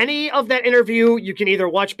miss any of that interview, you can either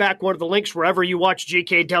watch back one of the links wherever you watch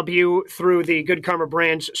GKW through the Good Karma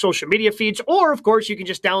Brand's social media feeds, or, of course, you can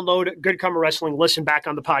just download Good Karma Wrestling, listen back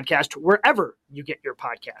on the podcast wherever you get your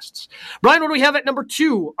podcasts. Brian, what do we have at number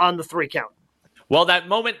 2 on the 3 count? Well, that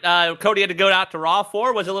moment Cody had to go out to Raw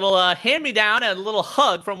for was a little hand-me-down and a little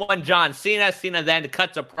hug from one John Cena. Cena then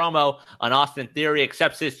cuts a promo on Austin Theory,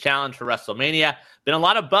 accepts his challenge for WrestleMania. Been a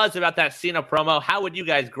lot of buzz about that Cena promo. How would you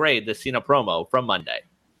guys grade the Cena promo from Monday?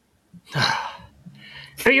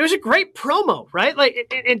 It was a great promo, right?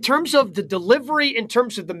 Like in terms of the delivery, in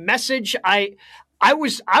terms of the message, I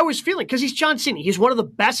was feeling, because he's John Cena. He's one of the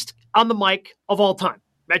best on the mic of all time.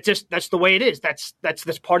 That's the way it is. That's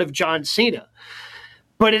part of John Cena.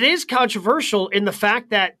 But it is controversial in the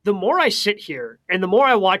fact that the more I sit here and the more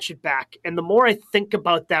I watch it back and the more I think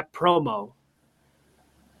about that promo,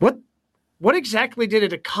 what exactly did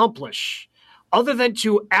it accomplish other than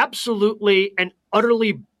to absolutely and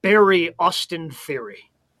utterly bury Austin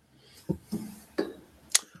Theory?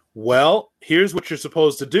 Well, here's what you're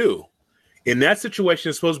supposed to do. In that situation,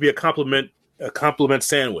 it's supposed to be a compliment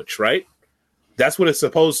sandwich, right? That's what it's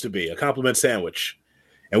supposed to be, a compliment sandwich.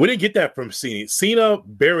 And we didn't get that from Cena. Cena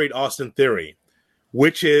buried Austin Theory,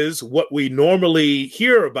 which is what we normally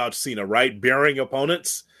hear about Cena, right? Burying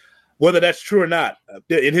opponents. Whether that's true or not,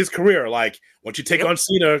 in his career, like, once you take on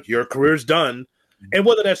Cena, your career's done. And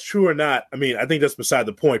whether that's true or not, I mean, I think that's beside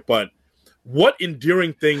the point, but what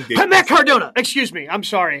endearing thing did Matt Cardona? Excuse me. I'm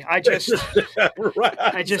sorry. I just right,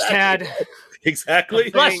 I just had exactly.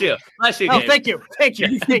 Bless you. Oh, Gabe. thank you.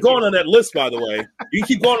 You keep going on that list, by the way. You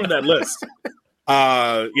keep going on that list.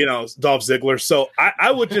 Dolph Ziggler. So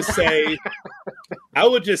I would just say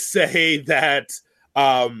that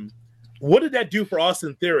what did that do for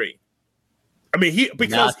Austin Theory? I mean,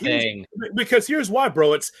 because here's why,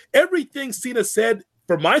 bro. It's everything Cena said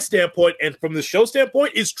from my standpoint and from the show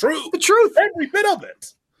standpoint is true. The truth. Every bit of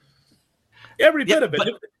it. Every bit of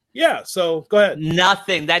it. Yeah, so go ahead.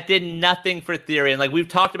 Nothing. That did nothing for Theory. And like we've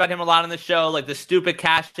talked about him a lot on the show, like the stupid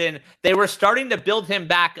cash in. They were starting to build him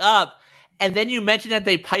back up. And then you mentioned that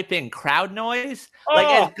they pipe in crowd noise. Like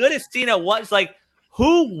as good as Cena was, like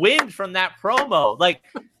who wins from that promo? Like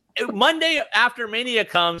Monday after Mania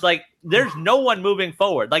comes, like there's no one moving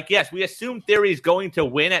forward. Like, yes, we assume Theory's going to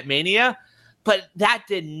win at Mania, but that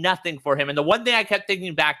did nothing for him. And the one thing I kept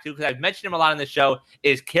thinking back to, because I've mentioned him a lot on the show,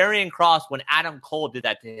 is Karrion Kross when Adam Cole did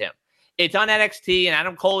that to him. It's on NXT, and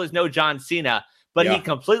Adam Cole is no John Cena, but he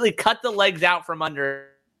completely cut the legs out from under.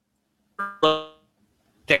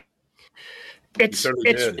 It's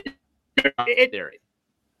Theory.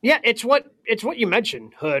 Yeah, it's what you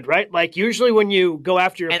mentioned, Hood, right? Like usually when you go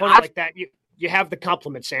after your opponent like that, you have the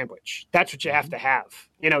compliment sandwich. That's what you have to have.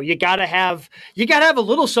 You gotta have a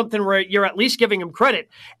little something where you're at least giving him credit.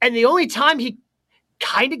 And the only time he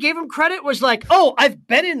kind of gave him credit was like, oh, I've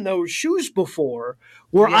been in those shoes before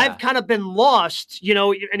where I've kind of been lost,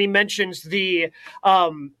 and he mentions the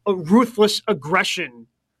ruthless aggression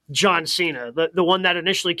John Cena, the one that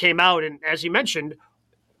initially came out. And as he mentioned,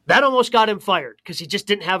 that almost got him fired because he just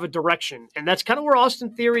didn't have a direction. And that's kind of where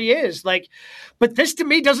Austin Theory is. Like, but this to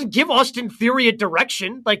me doesn't give Austin Theory a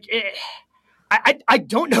direction. Like, I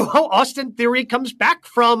don't know how Austin Theory comes back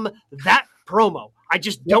from that promo. I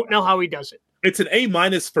just don't know how he does it. It's an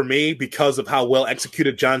A- for me because of how well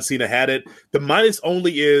executed John Cena had it. The minus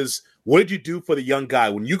only is, what did you do for the young guy?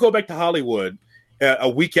 When you go back to Hollywood a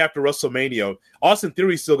week after WrestleMania, Austin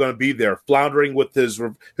Theory's still going to be there, floundering with his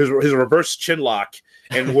reverse chin lock,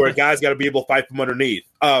 and where a guy's got to be able to fight from underneath.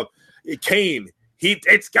 Kane,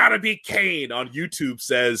 it's got to be Kane on YouTube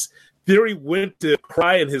says Theory went to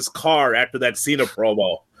cry in his car after that Cena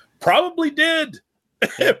promo. Probably did.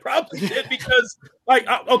 Probably did because, like,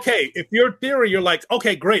 okay, if you're Theory, you're like,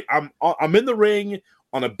 okay, great, I'm in the ring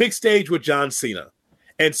on a big stage with John Cena,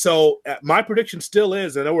 and so my prediction still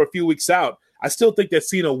is, I know we're a few weeks out, I still think that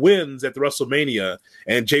Cena wins at the WrestleMania,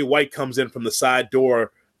 and Jay White comes in from the side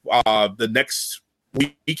door the next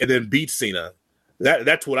week and then beats Cena.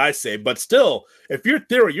 That's what I say. But still, if you're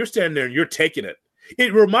Theory, you're standing there and you're taking it.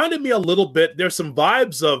 It reminded me a little bit. There's some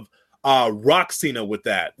vibes of Rock Cena with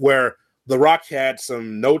that, where The Rock had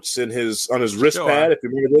some notes on his wrist pad. If you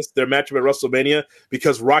remember this, their matchup at WrestleMania,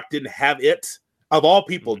 because Rock didn't have it. Of all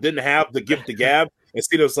people, didn't have the gift to gab. And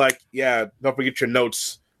Cena was like, yeah, don't forget your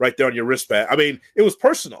notes right there on your wristband. I mean, it was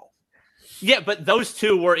personal. Yeah, but those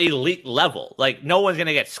two were elite level. Like, no one's going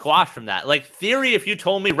to get squashed from that. Like, Theory, if you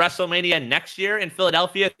told me WrestleMania next year in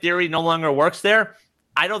Philadelphia, Theory no longer works there,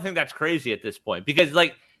 I don't think that's crazy at this point. Because,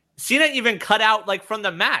 like, Cena even cut out, like, from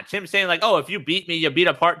the match, him saying, like, oh, if you beat me, you beat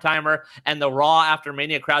a part-timer, and the Raw after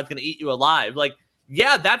Mania crowd's going to eat you alive. Like,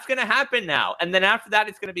 yeah, that's going to happen now. And then after that,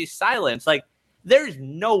 it's going to be silence. Like, there's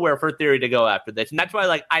nowhere for Theory to go after this. And that's why,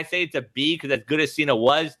 like, I say it's a B, because as good as Cena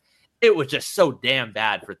was, it was just so damn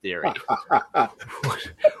bad for Theory.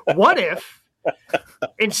 What if,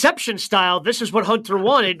 Inception style, this is what Hunter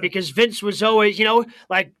wanted, because Vince was always,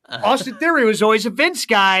 like Austin Theory was always a Vince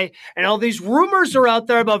guy, and all these rumors are out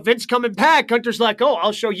there about Vince coming back. Hunter's like, oh,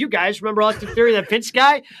 I'll show you guys. Remember Austin Theory, that Vince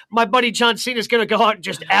guy? My buddy John Cena's going to go out and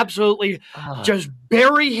just absolutely just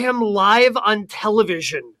bury him live on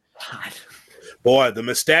television. Boy, the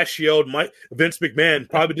mustachioed Vince McMahon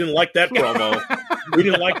probably didn't like that promo. we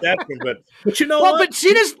didn't like that thing, but you know well, what? but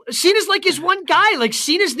Cena's like his one guy. Like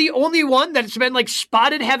Cena's the only one that's been like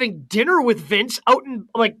spotted having dinner with Vince out in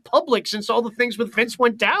like public since all the things with Vince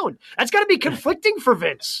went down. That's got to be conflicting for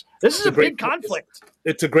Vince. This is a big conflict.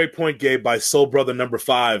 It's a great point, Gabe, by Soul Brother number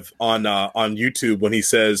 5 on YouTube when he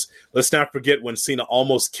says, "Let's not forget when Cena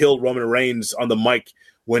almost killed Roman Reigns on the mic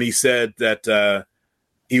when he said that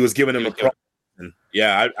he was giving him a problem."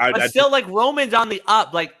 Yeah, but still, like Roman's on the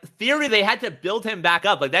up. Like Theory, they had to build him back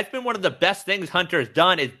up. Like that's been one of the best things Hunter's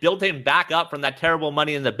done is build him back up from that terrible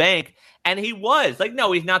Money in the Bank. And he was like,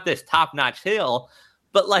 no, he's not this top-notch heel,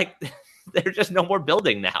 but like there's just no more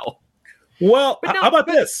building now. Well, how about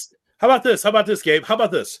this? How about this, Gabe? How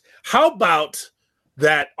about this? How about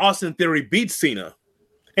that Austin Theory beats Cena?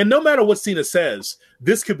 And no matter what Cena says,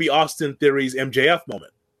 this could be Austin Theory's MJF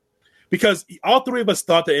moment. Because all three of us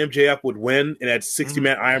thought that MJF would win in that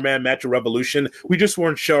 60-man Iron Man match of Revolution. We just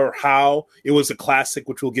weren't sure how. It was a classic,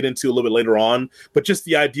 which we'll get into a little bit later on. But just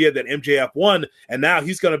the idea that MJF won, and now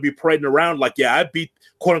he's going to be parading around like, yeah, I beat,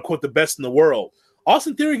 quote-unquote, the best in the world.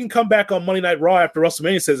 Austin Theory can come back on Monday Night Raw after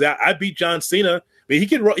WrestleMania and says, I beat John Cena. But he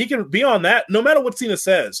can be on that no matter what Cena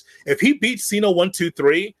says. If he beats Cena 1, 2,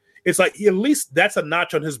 3, it's like at least that's a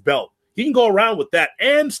notch on his belt. He can go around with that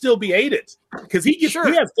and still be aided because he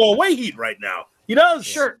has go-away heat right now. He does.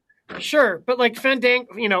 Sure. But like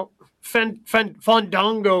Fandango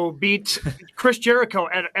beat Chris Jericho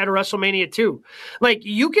at a WrestleMania 2. Like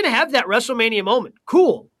you can have that WrestleMania moment.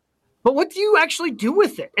 Cool. But what do you actually do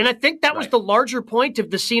with it? And I think that was the larger point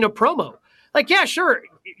of the Cena promo. Like, yeah, sure,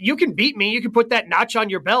 you can beat me. You can put that notch on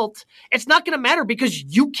your belt. It's not going to matter because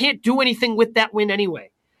you can't do anything with that win anyway.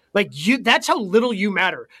 Like that's how little you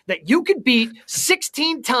matter. That you could beat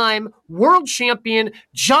 16-time world champion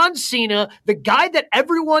John Cena, the guy that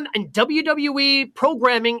everyone in WWE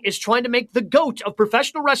programming is trying to make the GOAT of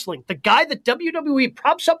professional wrestling, the guy that WWE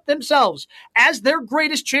props up themselves as their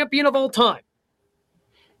greatest champion of all time.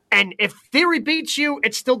 And if Theory beats you,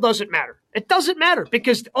 it still doesn't matter. It doesn't matter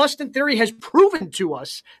because Austin Theory has proven to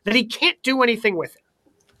us that he can't do anything with it.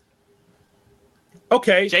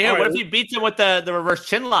 Okay. Jay, what if he beats him with the reverse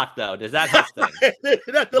chin lock, though? Does that help things?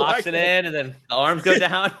 Locks it in, and then the arms go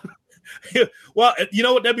down? Well, you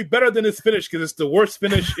know what? That'd be better than his finish because it's the worst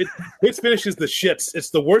finish. His finish is the shits. It's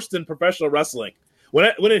the worst in professional wrestling. When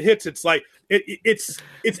it hits, it's like it's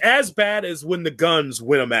as bad as when the Guns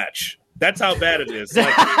win a match. That's how bad it is.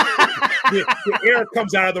 Like, the air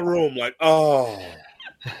comes out of the room like, oh.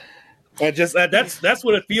 And just that's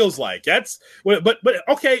what it feels like. But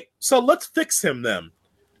okay, so let's fix him then.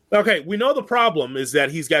 Okay, we know the problem is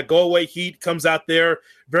that he's got go-away heat, comes out there,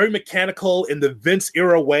 very mechanical in the Vince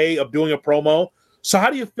era way of doing a promo. So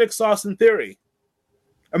how do you fix Austin Theory?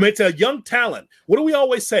 I mean, it's a young talent. What do we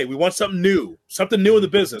always say? We want something new in the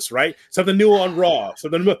business, right? Something new on Raw.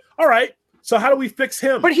 Something new. All right. So how do we fix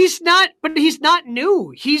him? But he's not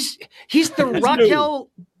new. He's the Raquel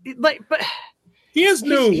but he is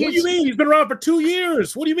new. What do you mean? He's been around for 2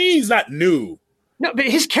 years. What do you mean he's not new? No, but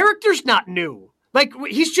his character's not new. Like,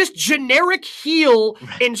 he's just generic heel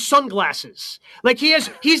in sunglasses. Like, he's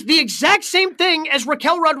the exact same thing as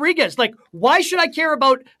Raquel Rodriguez. Like, why should I care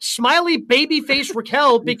about smiley babyface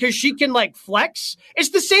Raquel because she can, like, flex? It's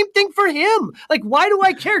the same thing for him. Like, why do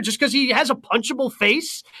I care? Just because he has a punchable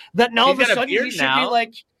face that now all of a sudden he should be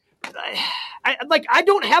like... I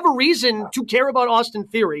don't have a reason to care about Austin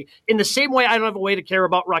Theory in the same way I don't have a way to care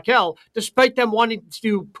about Raquel, despite them wanting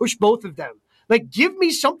to push both of them. Like, give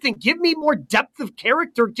me something. Give me more depth of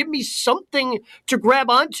character. Give me something to grab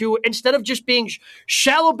onto instead of just being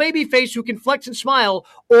shallow babyface who can flex and smile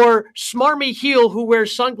or smarmy heel who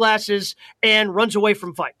wears sunglasses and runs away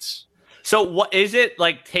from fights. So what is it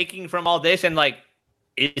like taking from all this and like,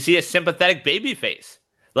 is he a sympathetic babyface?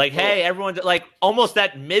 Like, hey, everyone's like almost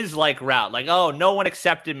that Miz-like route. Like, oh, no one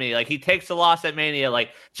accepted me. Like, he takes the loss at Mania.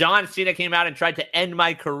 Like, John Cena came out and tried to end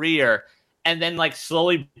my career and then, like,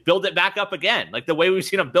 slowly build it back up again. Like, the way we've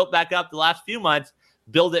seen him built back up the last few months,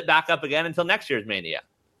 build it back up again until next year's Mania.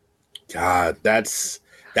 God, that's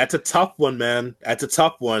a tough one, man. That's a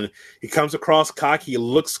tough one. He comes across cocky. He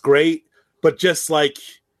looks great, but just like,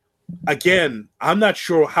 again, I'm not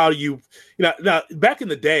sure how now back in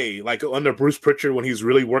the day, like under Bruce Pritchard, when he was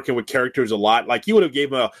really working with characters a lot, like you would have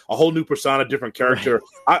gave him a whole new persona, different character,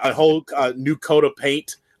 a whole new coat of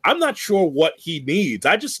paint. I'm not sure what he needs.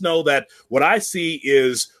 I just know that what I see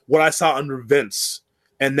is what I saw under Vince,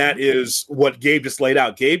 and that is what Gabe just laid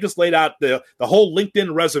out. Gabe just laid out the whole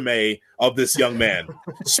LinkedIn resume of this young man.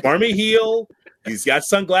 Smarmy heel, he's got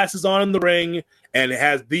sunglasses on in the ring, and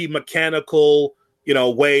has the mechanical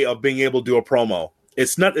way of being able to do a promo.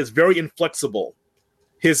 It's very inflexible.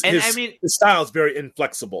 His style is very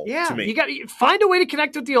inflexible to me. You got to find a way to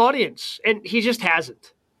connect with the audience, and he just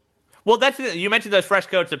hasn't. Well, you mentioned those fresh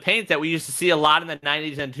coats of paint that we used to see a lot in the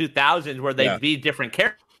 90s and 2000s where they'd be different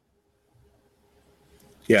characters.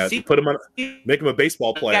 Yeah, put him on, make him a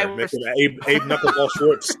baseball player, make him Abe Knuckleball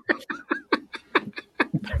Schwartz.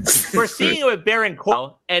 We're seeing it with Baron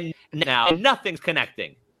Corbin, and now nothing's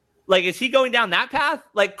connecting. Like, is he going down that path?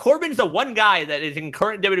 Like, Corbin's the one guy that is in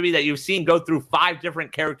current WWE that you've seen go through 5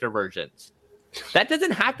 different character versions. That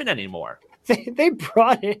doesn't happen anymore. They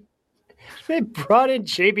brought in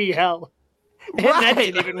JBL. And that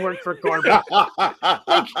didn't even work for Corbin.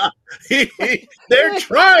 They're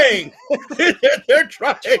trying. They're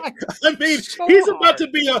trying. I mean, he's about to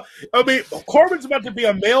be Corbin's about to be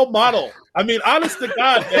a male model. I mean, honest to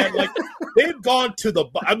God, man, like, they've gone to the,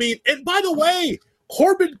 and by the way,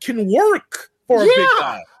 Corbin can work for a big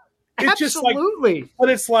guy. It's absolutely. But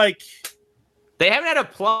it's like, they haven't had a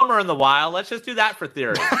plumber in the while. Let's just do that for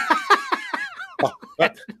theory.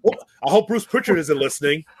 I hope Bruce Pritchard isn't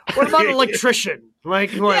listening. What about an electrician?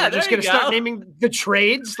 Like, we're just going to start naming the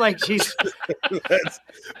trades? Like, jeez.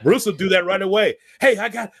 Bruce will do that right away. Hey, I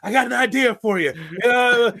got an idea for you.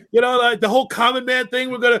 Like the whole common man thing.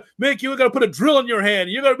 We're going to put a drill in your hand.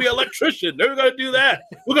 You're going to be an electrician. We're going to do that.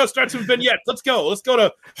 We're going to start some vignettes. Let's go. Let's go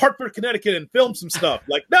to Hartford, Connecticut, and film some stuff.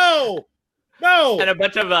 Like, no. And a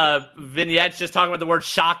bunch of vignettes just talking about the word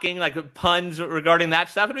shocking, like puns regarding that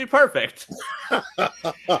stuff. It'd be perfect.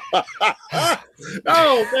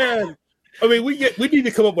 Oh, man. I mean, we need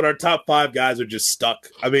to come up with our top 5 guys who are just stuck.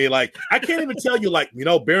 I mean, like, I can't even tell you, like,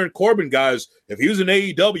 Baron Corbin, guys, if he was in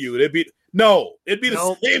AEW, it'd be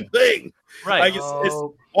the same thing. Right. Like,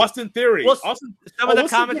 it's Austin Theory. Well, some of the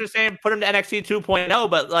comments are saying put him to NXT 2.0,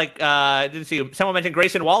 but like, didn't see someone mentioned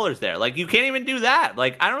Grayson Waller's there. Like, you can't even do that.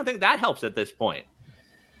 Like, I don't think that helps at this point.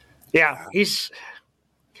 Yeah,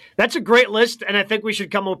 that's a great list, and I think we should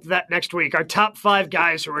come up with that next week. Our top 5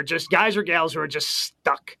 guys who are just guys or gals who are just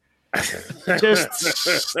stuck. Just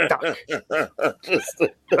stuck.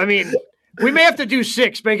 I mean, we may have to do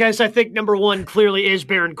 6 because I think number 1 clearly is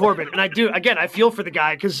Baron Corbin. And I feel for the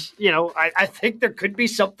guy because, I think there could be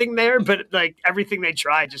something there, but like everything they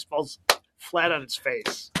try just falls flat on its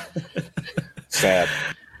face. Sad.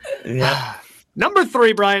 Yeah. Number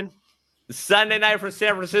 3, Brian. Sunday night for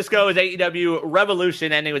San Francisco is AEW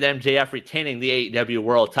Revolution, ending with MJF retaining the AEW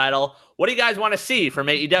World title. What do you guys want to see from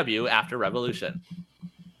AEW after Revolution?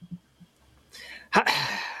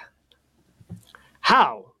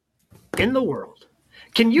 How in the world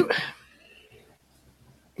can you?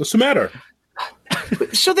 What's the matter?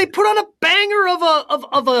 So they put on a banger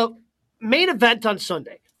of a main event on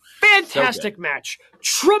Sunday. Fantastic match,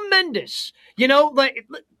 tremendous. Like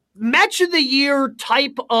match of the year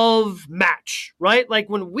type of match, right? Like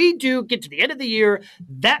when we do get to the end of the year,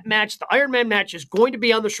 that match, the Iron Man match, is going to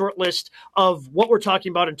be on the short list of what we're talking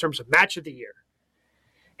about in terms of match of the year.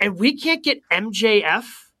 And we can't get MJF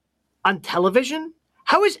on television?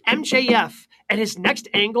 How is MJF and his next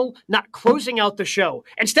angle not closing out the show?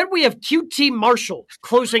 Instead, we have QT Marshall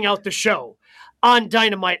closing out the show on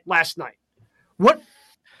Dynamite last night. What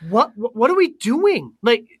are we doing?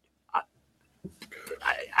 Like,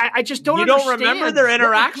 I just don't understand. You don't remember their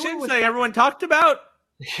interactions that everyone talked about?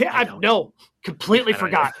 Yeah, no, completely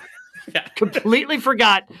forgot. Completely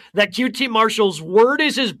forgot that QT Marshall's word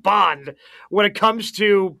is his bond when it comes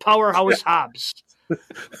to Powerhouse Hobbs.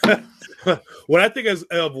 When I think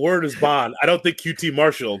of word is bond, I don't think QT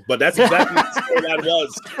Marshall, but that's exactly what the storyline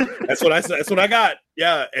was. That's what I said. That's what I got.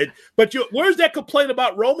 Yeah, where's that complaint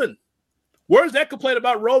about Roman? Where's that complaint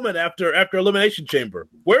about Roman after Elimination Chamber?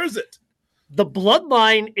 Where is it? The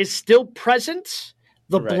bloodline is still present.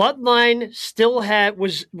 The bloodline still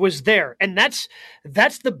was there, and that's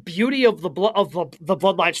the beauty of the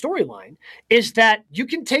bloodline storyline, is that you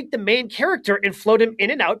can take the main character and float him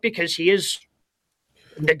in and out because he has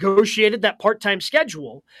negotiated that part-time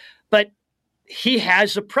schedule, but he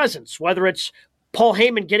has a presence. Whether it's Paul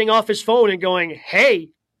Heyman getting off his phone and going, "Hey,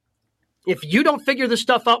 if you don't figure this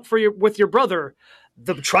stuff out with your brother,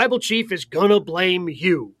 the tribal chief is gonna blame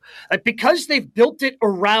you." Because they've built it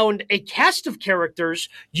around a cast of characters,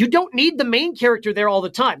 you don't need the main character there all the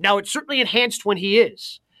time. Now, it's certainly enhanced when he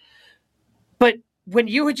is. But when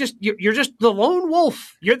you're just the lone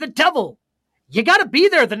wolf, you're the devil, you got to be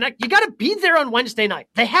there you got to be there on Wednesday night.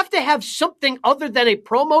 They have to have something other than a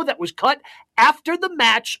promo that was cut after the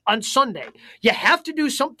match on Sunday. You have to do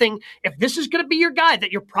something. If this is going to be your guy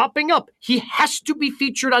that you're propping up, he has to be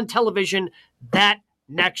featured on television that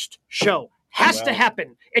next show. Has to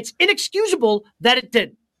happen. It's inexcusable that it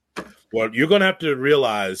didn't. Well, you're going to have to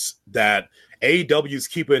realize that AEW is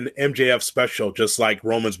keeping MJF special, just like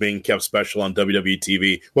Roman's being kept special on WWE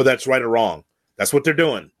TV. Well, that's right or wrong. That's what they're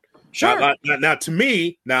doing. Sure. Now, to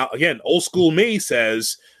me, again, old school me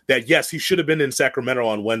says that, yes, he should have been in Sacramento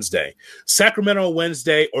on Wednesday. Sacramento on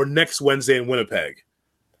Wednesday or next Wednesday in Winnipeg.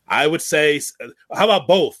 I would say, how about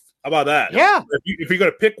both? How about that? Yeah. If you're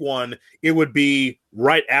going to pick one, it would be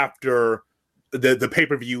right after the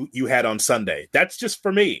pay-per-view you had on Sunday. That's just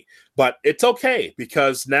for me. But it's okay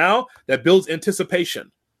because now that builds anticipation.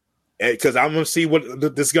 Because I'm going to see what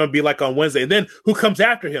this is going to be like on Wednesday. And then who comes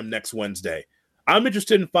after him next Wednesday? I'm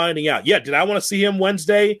interested in finding out. Yeah, did I want to see him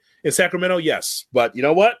Wednesday in Sacramento? Yes. But you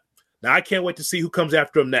know what? Now I can't wait to see who comes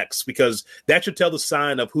after him next because that should tell the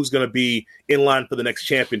sign of who's going to be in line for the next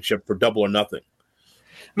championship for Double or Nothing.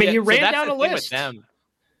 I mean, you ran down a list.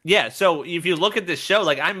 Yeah, so if you look at this show,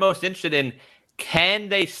 like I'm most interested in, can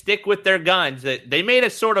they stick with their guns? They made a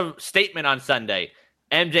sort of statement on Sunday.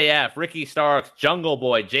 MJF, Ricky Starks, Jungle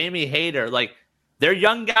Boy, Jamie Hayter, like their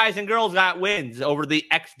young guys and girls got wins over the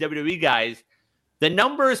ex-WWE guys. The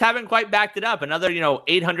numbers haven't quite backed it up. Another,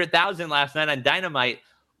 800,000 last night on Dynamite.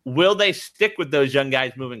 Will they stick with those young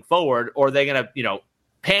guys moving forward, or are they going to,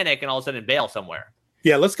 panic and all of a sudden bail somewhere?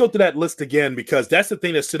 Yeah, let's go through that list again because that's the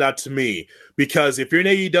thing that stood out to me. Because if you're an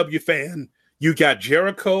AEW fan, you got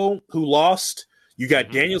Jericho who lost, you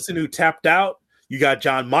got Danielson who tapped out, you got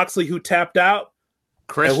Jon Moxley who tapped out.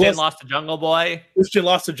 Christian lost to Jungle Boy. Christian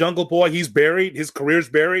lost to Jungle Boy. He's buried. His career's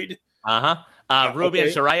buried. Ruby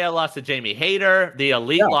and Saraya lost to Jamie Hayter. The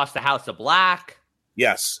Elite lost to House of Black.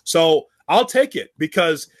 Yes. So I'll take it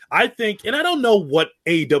because I think, and I don't know what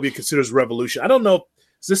AEW considers Revolution. I don't know.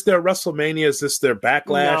 Is this their WrestleMania? Is this their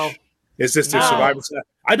Backlash? No. Is this their Survivor Series?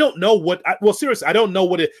 I don't know what. Seriously, I don't know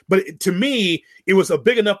what it. But to me, it was a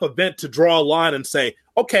big enough event to draw a line and say,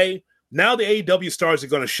 okay, now the AEW stars are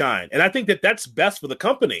going to shine, and I think that that's best for the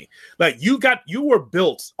company. Like you were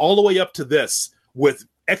built all the way up to this with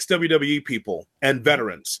ex-WWE people and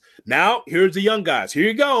veterans. Now here's the young guys. Here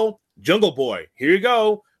you go, Jungle Boy. Here you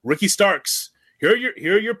go, Ricky Starks. Here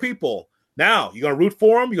are your people. Now you're gonna root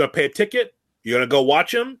for them. You're gonna pay a ticket. You're gonna go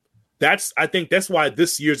watch them. I think that's why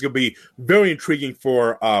this year's gonna be very intriguing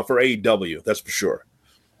for AEW. That's for sure.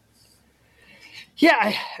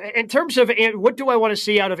 Yeah, in terms of what do I want to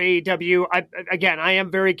see out of AEW, I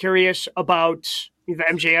am very curious about the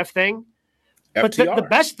MJF thing. FTR. But the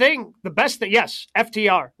best thing, yes,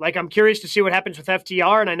 FTR. Like, I'm curious to see what happens with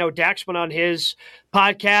FTR, and I know Dax went on his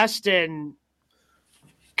podcast and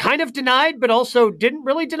kind of denied, but also didn't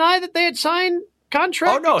really deny that they had signed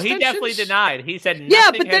contract extensions. He definitely denied. He said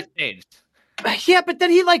nothing has changed. Yeah, but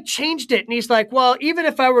then he changed it, and he's like, well, even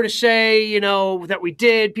if I were to say, that we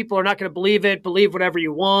did, people are not going to believe it, believe whatever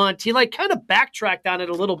you want. He kind of backtracked on it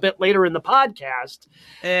a little bit later in the podcast.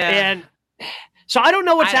 Yeah. And so I don't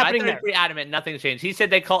know what's happening there. Pretty adamant, nothing's changed. He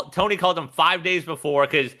said Tony called him 5 days before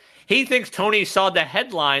because he thinks Tony saw the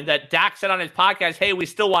headline that Dax said on his podcast, hey, we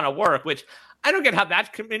still want to work, which I don't get how that's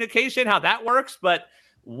communication, how that works, but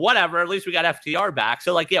whatever. At least we got FTR back.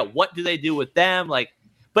 So, what do they do with them?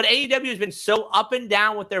 But AEW has been so up and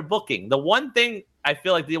down with their booking. The one thing I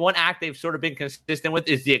feel like the one act they've sort of been consistent with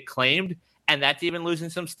is the Acclaimed, and that's even losing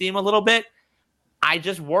some steam a little bit. I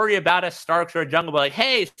just worry about a Starks or a Jungle Boy.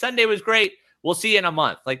 Hey, Sunday was great. We'll see you in a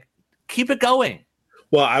month. Keep it going.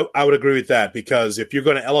 Well, I would agree with that because if you're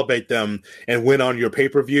going to elevate them and win on your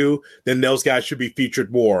pay-per-view, then those guys should be featured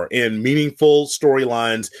more in meaningful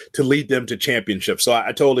storylines to lead them to championships. So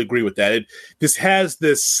I totally agree with that. This has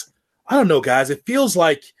this, I don't know, guys, it feels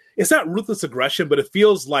like it's not ruthless aggression, but it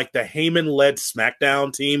feels like the Heyman-led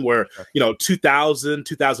SmackDown team where, 2000,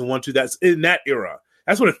 2001, 2000, in that era.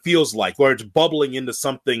 That's what it feels like, where it's bubbling into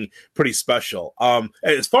something pretty special.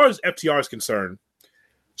 As far as FTR is concerned,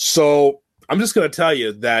 so I'm just going to tell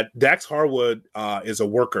you that Dax Harwood is a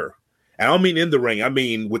worker. And I don't mean in the ring. I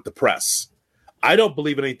mean with the press. I don't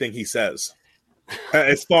believe in anything he says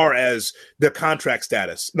as far as the contract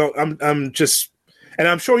status. No, I'm just... And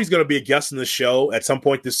I'm sure he's going to be a guest in the show at some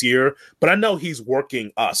point this year. But I know he's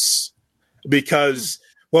working us because,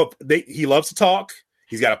 he loves to talk.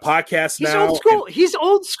 He's got a podcast now. He's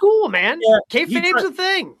old school, man. Yeah, Kayfabe's a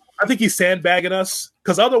thing. I think he's sandbagging us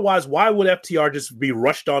because otherwise, why would FTR just be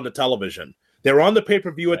rushed on the television? They were on the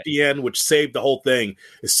pay-per-view at the end, which saved the whole thing.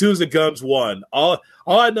 As soon as the Guns won, all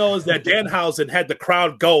I know is that Danhausen had the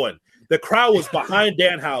crowd going. The crowd was behind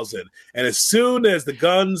Danhausen. And as soon as the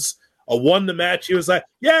Guns won the match, he was like,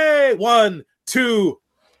 yay, 1, 2,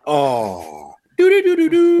 oh,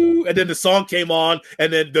 do-do-do-do-do. And then the song came on,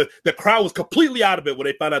 and then the crowd was completely out of it when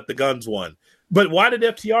they found out the Guns won. But why did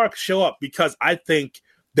FTR show up? Because I think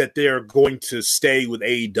that they're going to stay with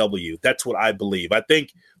AEW. That's what I believe. I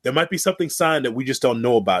think there might be something signed that we just don't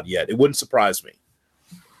know about yet. It wouldn't surprise me.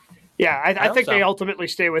 Yeah, I think they ultimately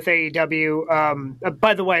stay with AEW.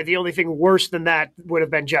 By the way, the only thing worse than that would have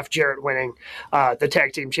been Jeff Jarrett winning the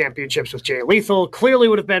tag team championships with Jay Lethal. Clearly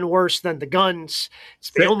would have been worse than the Guns. It's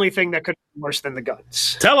the only thing that could be worse than the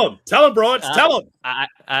Guns. Tell him, bro. Tell him.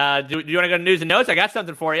 Do you want to go to news and notes? I got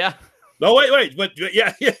something for you. No, wait. But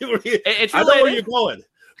yeah, it's I know where you're going.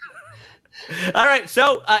 All right,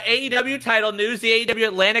 so AEW title news. The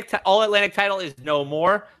AEW All Atlantic title is no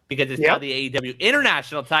more because it's now the AEW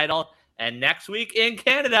International title. And next week in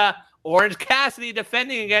Canada, Orange Cassidy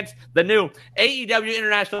defending against the new AEW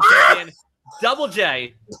International Champion, Double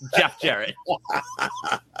J, Jeff Jarrett.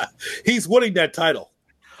 He's winning that title.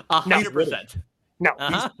 100%. No. No.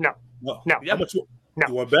 How much? No.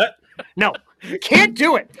 You want to bet? No. Can't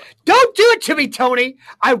do it. Don't do it to me, Tony.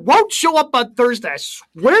 I won't show up on Thursday. I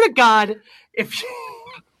swear to God.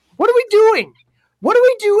 What are we doing? What are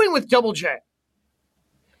we doing with Double J?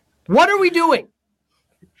 What are we doing?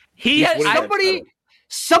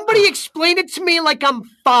 Somebody explain it to me like I'm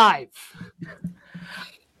 5.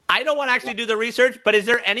 I don't want to actually do the research, but is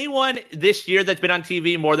there anyone this year that's been on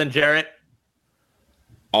TV more than Jarrett?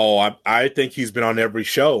 Oh, I think he's been on every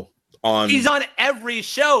show. He's on every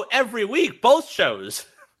show, every week, both shows.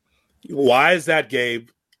 Why is that, Gabe?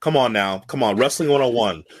 Come on now. Come on, Wrestling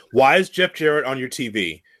 101. Why is Jeff Jarrett on your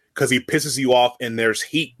TV? Because he pisses you off and there's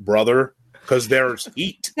heat, brother. Because there's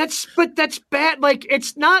heat. That's bad. Like,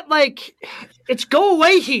 it's not like it's go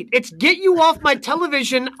away heat. It's get you off my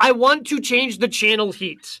television. I want to change the channel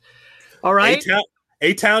heat. All right?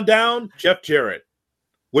 A-Town down, Jeff Jarrett.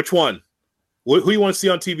 Which one? Who you want to see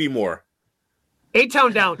on TV more?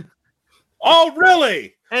 A-Town down. Oh,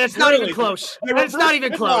 really? And it's not even close. And it's not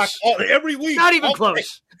even close. Every week. Not even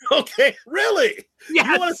close. Okay, really? Yes.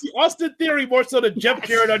 You want to see Austin Theory more so than Jeff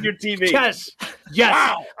Jarrett on your TV? Yes.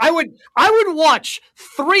 Wow. I would watch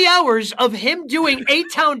 3 hours of him doing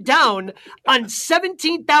A-Town down on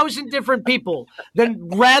 17,000 different people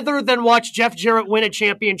rather than watch Jeff Jarrett win a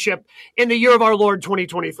championship in the year of our Lord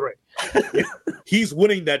 2023. He's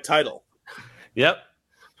winning that title. Yep.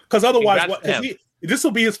 Because otherwise, this will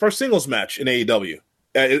be his first singles match in AEW,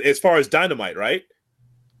 as far as Dynamite, right?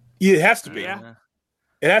 It has to be. Yeah.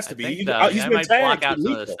 It has to be. He's been tagged with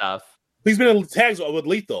Lethal. He's been in tags with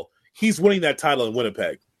Lethal. He's winning that title in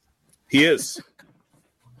Winnipeg. He is.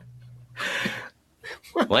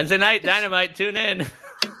 Wednesday night, Dynamite, tune in.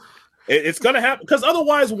 It's going to happen. Because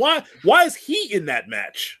otherwise, why is he in that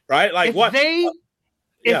match, right? Like, what?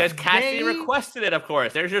 Because Cassidy requested it, of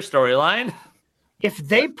course. There's your storyline. If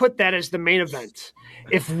they put that as the main event,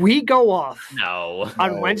 if we go off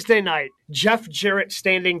on Wednesday night, Jeff Jarrett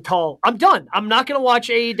standing tall, I'm done. I'm not going to watch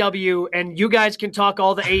AEW, and you guys can talk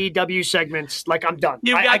all the AEW segments. Like, I'm done.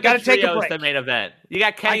 I got to take a break. The main event. You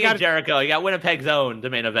got Kenny and Jericho. You got Winnipeg Zone,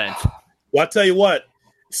 the main event. Well, I'll tell you what.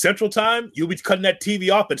 Central Time, you'll be cutting that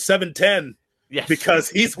TV off at 7:10. Yes. Because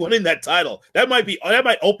he's winning that title. That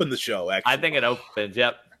might open the show, actually. I think it opens,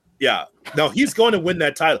 yep. Yeah. No, he's going to win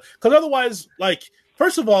that title. Because otherwise, like,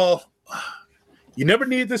 first of all, you never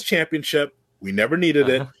needed this championship. We never needed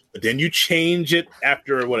it. But then you change it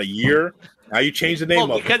after, a year? Now you change the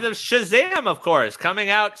name of it. Because of Shazam, of course, coming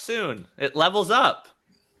out soon. It levels up.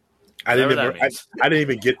 I didn't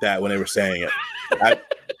even get that when they were saying it.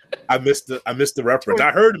 I missed the reference.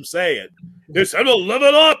 I heard him say it. It's I'm gonna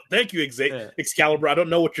level up. Thank you, Excalibur. I don't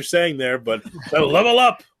know what you're saying there, but level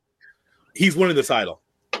up. He's winning the title.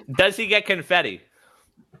 Does he get confetti?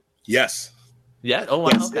 Yes. Yeah. Oh, wow.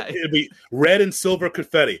 Yes. Okay. It'll be red and silver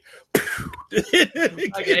confetti.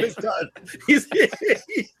 It's done.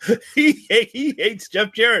 He hates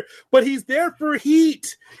Jeff Jarrett, but he's there for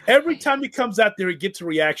heat. Every time he comes out there, he gets a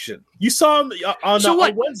reaction. You saw him on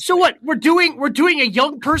Wednesday. So what? We're doing a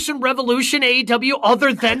young person revolution AEW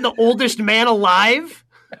other than the oldest man alive.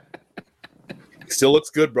 Still looks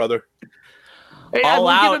good, brother. All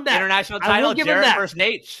out international title, Jarrett versus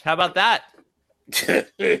Nate. How about that?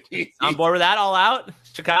 On board with that? All out?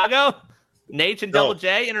 Chicago? Nate and Double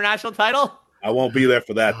J, international title? I won't be there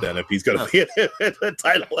for that then if he's going to be in the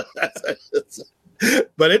title.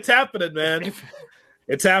 But it's happening, man.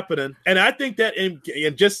 It's happening. And I think that in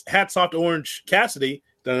just hats off to Orange Cassidy,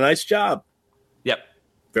 done a nice job. Yep.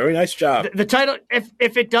 Very nice job. The title,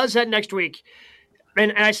 if it does that next week,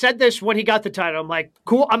 and I said this when he got the title, I'm like,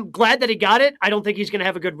 cool. I'm glad that he got it. I don't think he's going to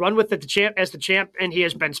have a good run with it as the champ, and he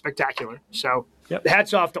has been spectacular. So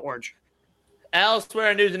hats off to Orange.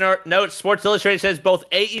 Elsewhere in news and notes, Sports Illustrated says both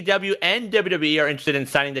AEW and WWE are interested in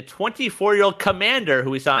signing the 24-year-old Commander, who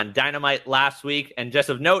we saw on Dynamite last week. And just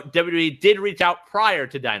of note, WWE did reach out prior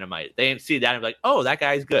to Dynamite. They didn't see that and be like, oh, that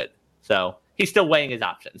guy's good. So he's still weighing his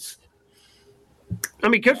options. I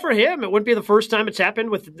mean, good for him. It wouldn't be the first time it's happened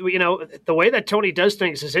with, the way that Tony does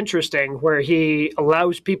things is interesting, where he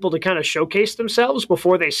allows people to kind of showcase themselves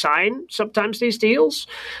before they sign sometimes these deals.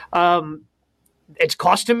 It's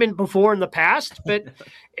cost him before in the past, but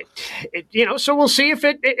so we'll see if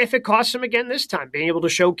it costs him again this time, being able to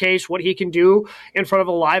showcase what he can do in front of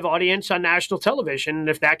a live audience on national television, and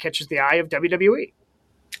if that catches the eye of WWE.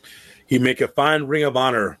 He'd make a fine Ring of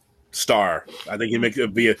Honor star. I think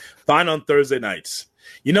he'd be fine on Thursday nights.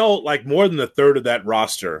 Like more than a third of that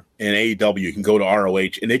roster in AEW can go to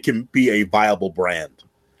ROH, and it can be a viable brand.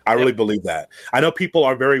 I really believe that. I know people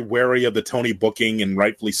are very wary of the Tony booking, and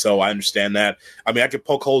rightfully so. I understand that. I mean, I could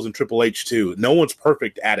poke holes in Triple H too. No one's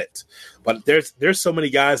perfect at it, but there's so many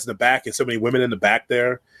guys in the back and so many women in the back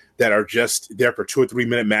there that are just there for 2 or 3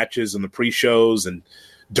 minute matches in the pre-shows and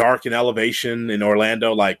Dark and Elevation in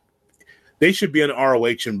Orlando. Like, they should be in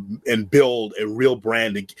ROH and build a real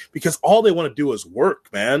brand, because all they want to do is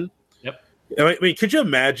work, man. Yep. I mean, could you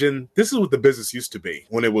imagine? This is what the business used to be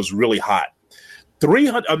when it was really hot.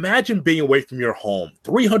 Imagine being away from your home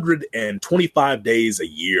 325 days a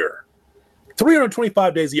year.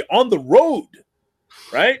 325 days a year on the road,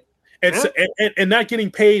 right? And so, and not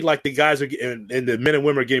getting paid like the guys are getting, and the men and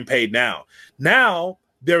women are getting paid now. Now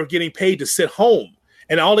they're getting paid to sit home,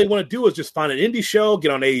 and all they want to do is just find an indie show,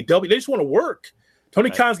 get on AEW. They just want to work.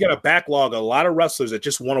 Tony Khan's got a backlog of a lot of wrestlers that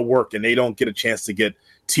just want to work, and they don't get a chance to get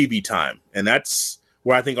TV time. And that's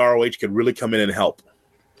where I think ROH could really come in and help.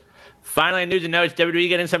 Finally, in news and notes, WWE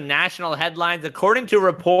getting some national headlines. According to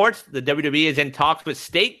reports, the WWE is in talks with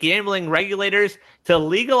state gambling regulators to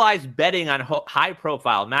legalize betting on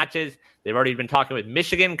high-profile matches. They've already been talking with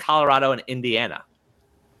Michigan, Colorado, and Indiana.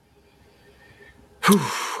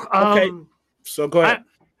 Okay, so go ahead.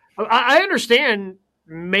 I understand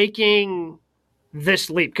making this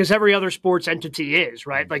leap, because every other sports entity is,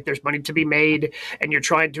 right? Like, there's money to be made, and you're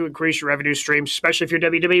trying to increase your revenue streams, especially if you're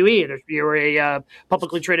WWE and if you're a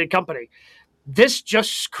publicly traded company. This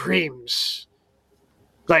just screams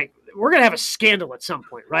like we're going to have a scandal at some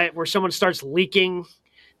point, right? Where someone starts leaking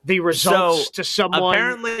the results to someone.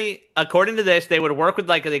 Apparently, according to this, they would work with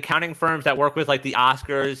like the accounting firms that work with like the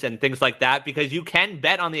Oscars and things like that, because you can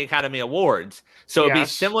bet on the Academy Awards. So it'd be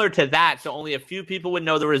similar to that. So only a few people would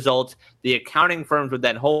know the results. The accounting firms would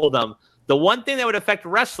then hold them. The one thing that would affect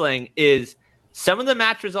wrestling is some of the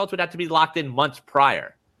match results would have to be locked in months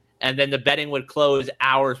prior. And then the betting would close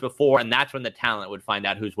hours before, and that's when the talent would find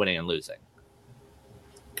out who's winning and losing.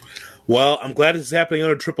 Well, I'm glad it's happening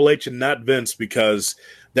under Triple H and not Vince, because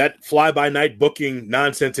that fly-by-night booking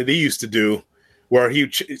nonsense that he used to do, where he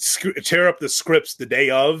would tear up the scripts the day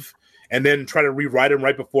of and then try to rewrite them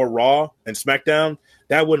right before Raw and SmackDown,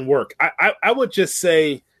 that wouldn't work. I would just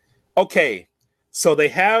say, okay, so they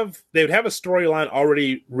would have a storyline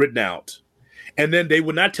already written out, and then they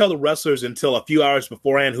would not tell the wrestlers until a few hours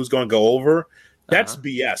beforehand who's going to go over. That's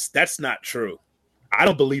BS. That's not true. I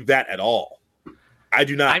don't believe that at all. I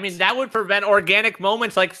do not. I mean, that would prevent organic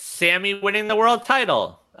moments like Sammy winning the world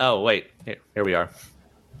title. Oh, wait. Here we are.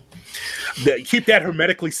 Keep that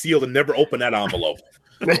hermetically sealed and never open that envelope.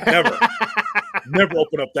 Never. Never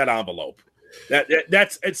open up that envelope.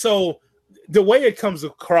 That's and so the way it comes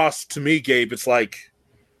across to me, Gabe, it's like,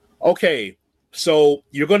 okay, so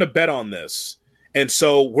you're going to bet on this. And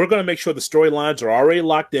so we're going to make sure the storylines are already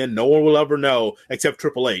locked in. No one will ever know except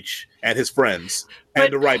Triple H and his friends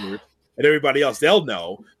and the writers and everybody else. They'll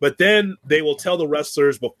know. But then they will tell the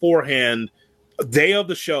wrestlers beforehand, day of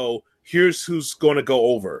the show, here's who's going to go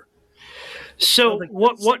over. So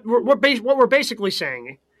what we're basically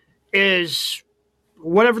saying is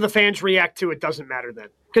whatever the fans react to, it doesn't matter then.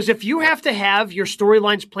 Because if you have to have your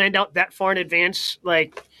storylines planned out that far in advance,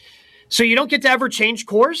 like, so you don't get to ever change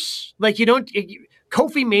course, like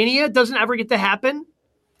Kofi Mania doesn't ever get to happen.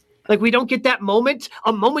 Like, we don't get that moment,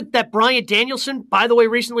 a moment that Bryan Danielson, by the way,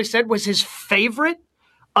 recently said was his favorite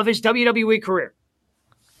of his WWE career.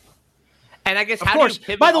 And I guess, of course,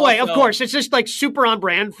 by the way, of course, it's just like super on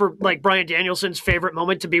brand for like Bryan Danielson's favorite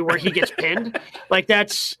moment to be where he gets pinned. Like,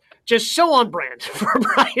 that's just so on brand for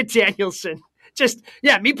Bryan Danielson. Just,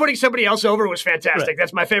 me putting somebody else over was fantastic. Right.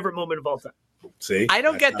 That's my favorite moment of all time. See, I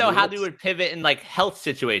don't get though how they would pivot in like health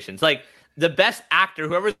situations. Like, the best actor,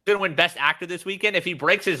 whoever's going to win Best Actor this weekend, if he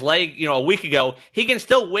breaks his leg, a week ago, he can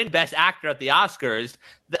still win Best Actor at the Oscars.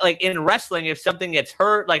 Like, in wrestling, if something gets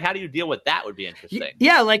hurt, like, how do you deal with that would be interesting.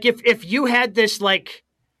 Yeah, like if you had this like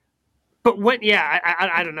But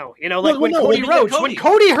I don't know. You know, like when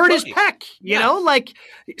Cody hurt his pec, you know, like,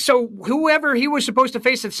 so whoever he was supposed to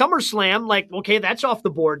face at SummerSlam, like, okay, that's off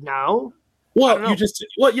the board now. Well,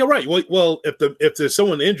 you're right. Well, if there's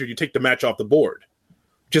someone injured, you take the match off the board,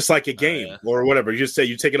 just like a game or whatever. You just say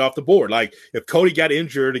you take it off the board. Like if Cody got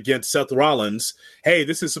injured against Seth Rollins, hey,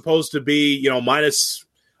 this is supposed to be, you know, minus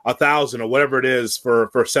 1,000 or whatever it is for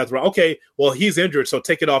Seth Rollins. Okay, well, he's injured, so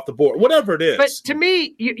take it off the board. Whatever it is. But to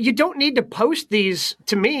me, you don't need to post these,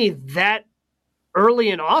 to me, that early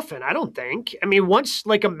and often, I don't think. I mean, once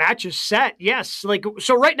like a match is set, yes. Like,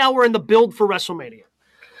 so right now we're in the build for WrestleMania.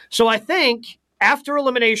 So I think after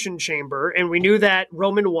Elimination Chamber, and we knew that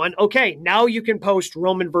Roman won, okay, now you can post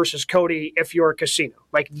Roman versus Cody if you're a casino.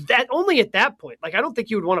 Like that, only at that point. Like, I don't think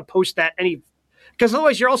you would want to post that because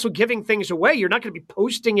otherwise you're also giving things away. You're not going to be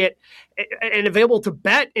posting it and available to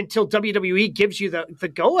bet until WWE gives you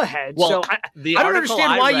the go-ahead. Well, so I don't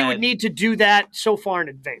understand why you would need to do that so far in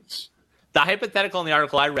advance. The hypothetical in the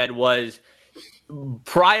article I read was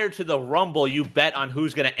prior to the Rumble, you bet on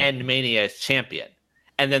who's going to end Mania as champion.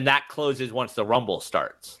 And then that closes once the Rumble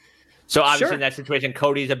starts. So obviously in that situation,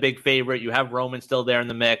 Cody's a big favorite. You have Roman still there in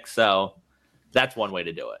the mix. So that's one way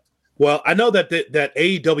to do it. Well, I know that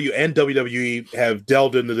AEW and WWE have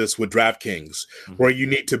delved into this with DraftKings, where you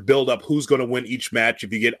need to build up who's going to win each match.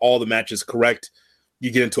 If you get all the matches correct,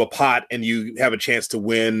 you get into a pot and you have a chance to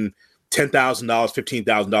win $10,000,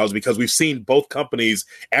 $15,000, because we've seen both companies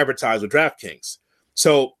advertise with DraftKings.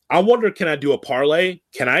 So I wonder, can I do a parlay?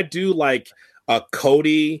 Can I do like a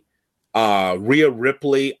Cody, Rhea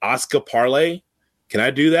Ripley, Asuka parlay? Can I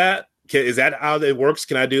do that? Is that how it works?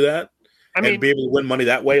 Can I do that? And be able to win money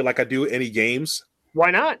that way, like I do any games?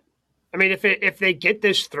 Why not? I mean, if they get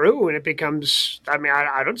this through and it becomes, I mean,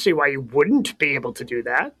 I don't see why you wouldn't be able to do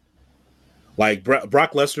that. Like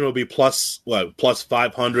Brock Lesnar will be plus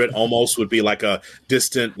 500, almost would be like a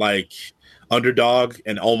distant like underdog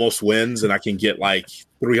and almost wins, and I can get like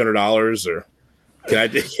 $300 or. Can I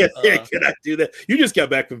do that? You just got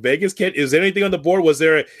back from Vegas. Is there anything on the board? Was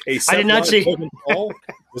there a I did not see. Paul?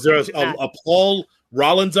 Was there a Paul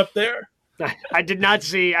Rollins up there? I did not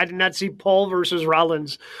see Paul versus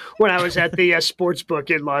Rollins when I was at the sports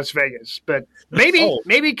book in Las Vegas. But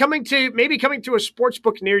maybe coming to a sports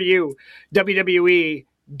book near you, WWE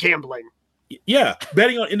gambling. Yeah,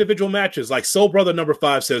 betting on individual matches. Like Soul Brother number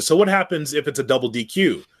 5 says. So what happens if it's a double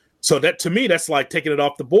DQ? So that to me, that's like taking it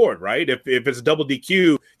off the board, right? If it's a double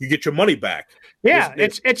DQ, you get your money back. Yeah,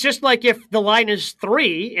 it's just like if the line is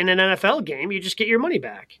 3 in an NFL game, you just get your money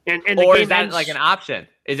back. And or is that like an option?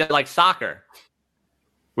 Is it like soccer,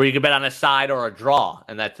 where you can bet on a side or a draw,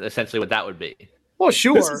 and that's essentially what that would be? Well,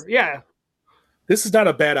 sure, yeah. This is not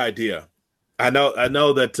a bad idea. I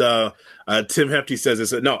know that Tim Hefty says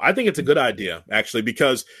this. No, I think it's a good idea actually,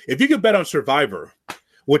 because if you could bet on Survivor,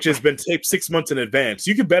 which has been taped 6 months in advance,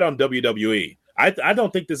 you can bet on WWE. I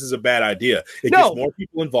don't think this is a bad idea. It gets more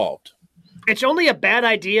people involved. It's only a bad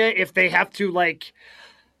idea if they have to like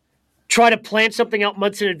try to plan something out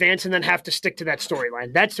months in advance and then have to stick to that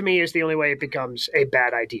storyline. That to me is the only way it becomes a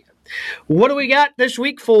bad idea. What do we got this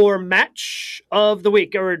week for match of the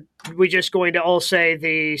week? Or are we just going to all say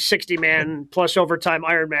the 60-man plus overtime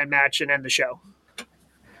Iron Man match and end the show?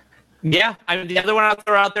 Yeah, I mean the other one I'll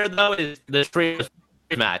throw out there though is the Trios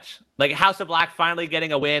match. Like House of Black finally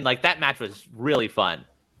getting a win. Like that match was really fun.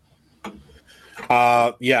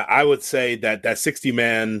 Yeah, I would say that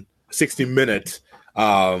 60-minute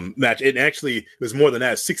match. It actually was more than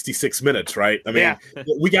that, 66 minutes, right? I mean,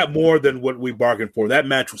 we got more than what we bargained for. That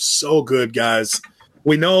match was so good, guys.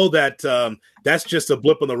 We know that that's just a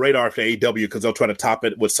blip on the radar for AEW because they'll try to top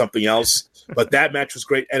it with something else. But that match was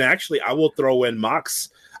great. And actually, I will throw in Mox.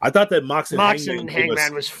 I thought that Mox and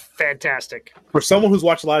Hangman was fantastic. For someone who's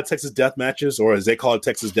watched a lot of Texas Death matches, or as they call it,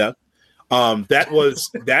 Texas Death, that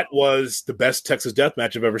was the best Texas Death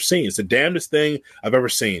match I've ever seen. It's the damnedest thing I've ever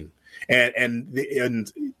seen. And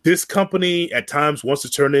this company at times wants to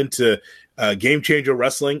turn into game changer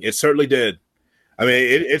wrestling. It certainly did. I mean,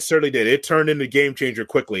 it certainly did. It turned into game changer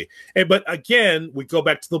quickly. But again, we go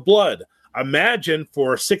back to the blood. Imagine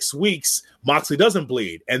for 6 weeks Moxley doesn't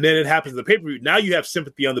bleed, and then it happens in the pay-per-view. Now you have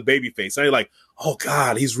sympathy on the babyface. Now you're like, oh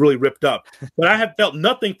God, he's really ripped up. But I have felt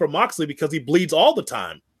nothing for Moxley because he bleeds all the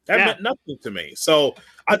time. That meant nothing to me. So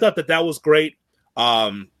I thought that was great.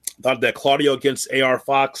 Thought that Claudio against AR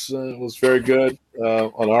Fox was very good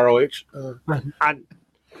on ROH.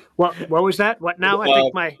 What was that? What now? I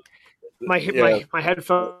think my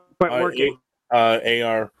headphones weren't working.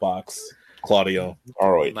 AR Fox, Claudio,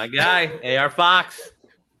 ROH. My guy, AR Fox.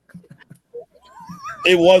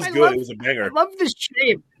 It was good. It was a banger. I love this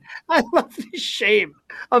name. I love the shame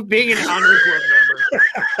of being an Honor Club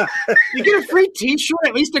member. You get a free T-shirt,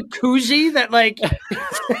 at least a koozie that, like,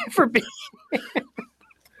 for being.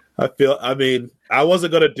 I mean, I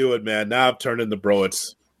wasn't gonna do it, man. Now I've turned into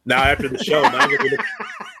Broets. Now after the show,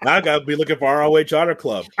 now I gotta be looking for ROH Honor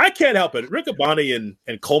Club. I can't help it. Rick Abani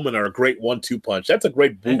and Coleman are a great 1-2 punch. That's a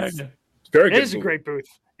great booth. Very good. It is a great booth.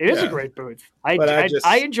 It is a great booth.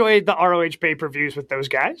 I enjoyed the ROH pay-per-views with those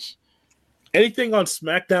guys. Anything on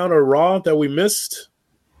SmackDown or Raw that we missed?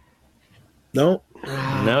 No?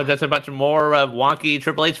 No, just a bunch of more wonky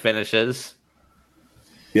Triple H finishes.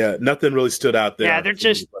 Yeah, nothing really stood out there. Yeah,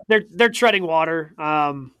 they're treading water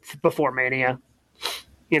before Mania.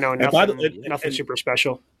 You know, nothing super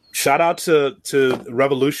special. Shout out to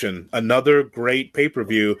Revolution, another great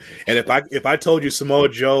pay-per-view. And if I told you Samoa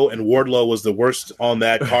Joe and Wardlow was the worst on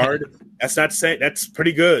that card, that's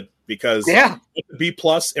pretty good because B+,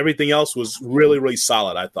 everything else was really, really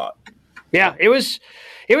solid, I thought. Yeah, it was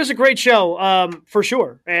a great show, for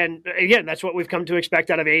sure. And again, that's what we've come to expect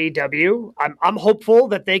out of AEW. I'm hopeful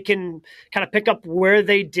that they can kind of pick up where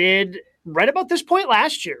they did right about this point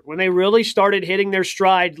last year when they really started hitting their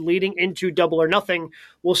stride leading into Double or Nothing.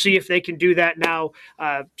 We'll see if they can do that now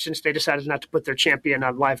since they decided not to put their champion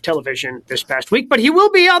on live television this past week. But he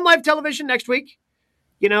will be on live television next week.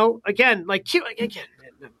 You know, again, like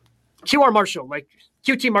QR Marshall, like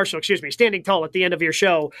QT Marshall, excuse me, standing tall at the end of your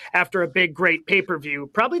show after a big, great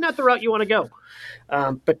pay-per-view. Probably not the route you want to go.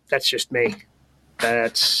 But that's just me.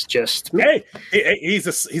 That's just me. Hey, he's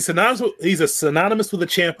synonymous with a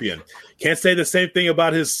champion. Can't say the same thing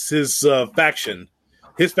about his faction.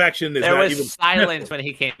 His faction is there not was even silence when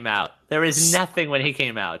he came out. There was nothing when he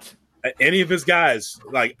came out. Any of his guys,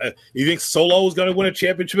 like you think Solo is going to win a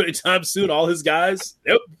championship anytime soon? All his guys,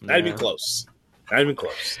 nope, not even close. Not even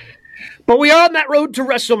close. But we are on that road to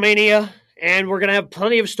WrestleMania, and we're going to have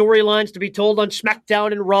plenty of storylines to be told on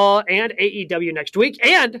SmackDown and Raw and AEW next week,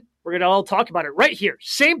 and we're going to all talk about it right here,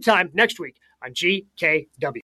 same time next week on GKW.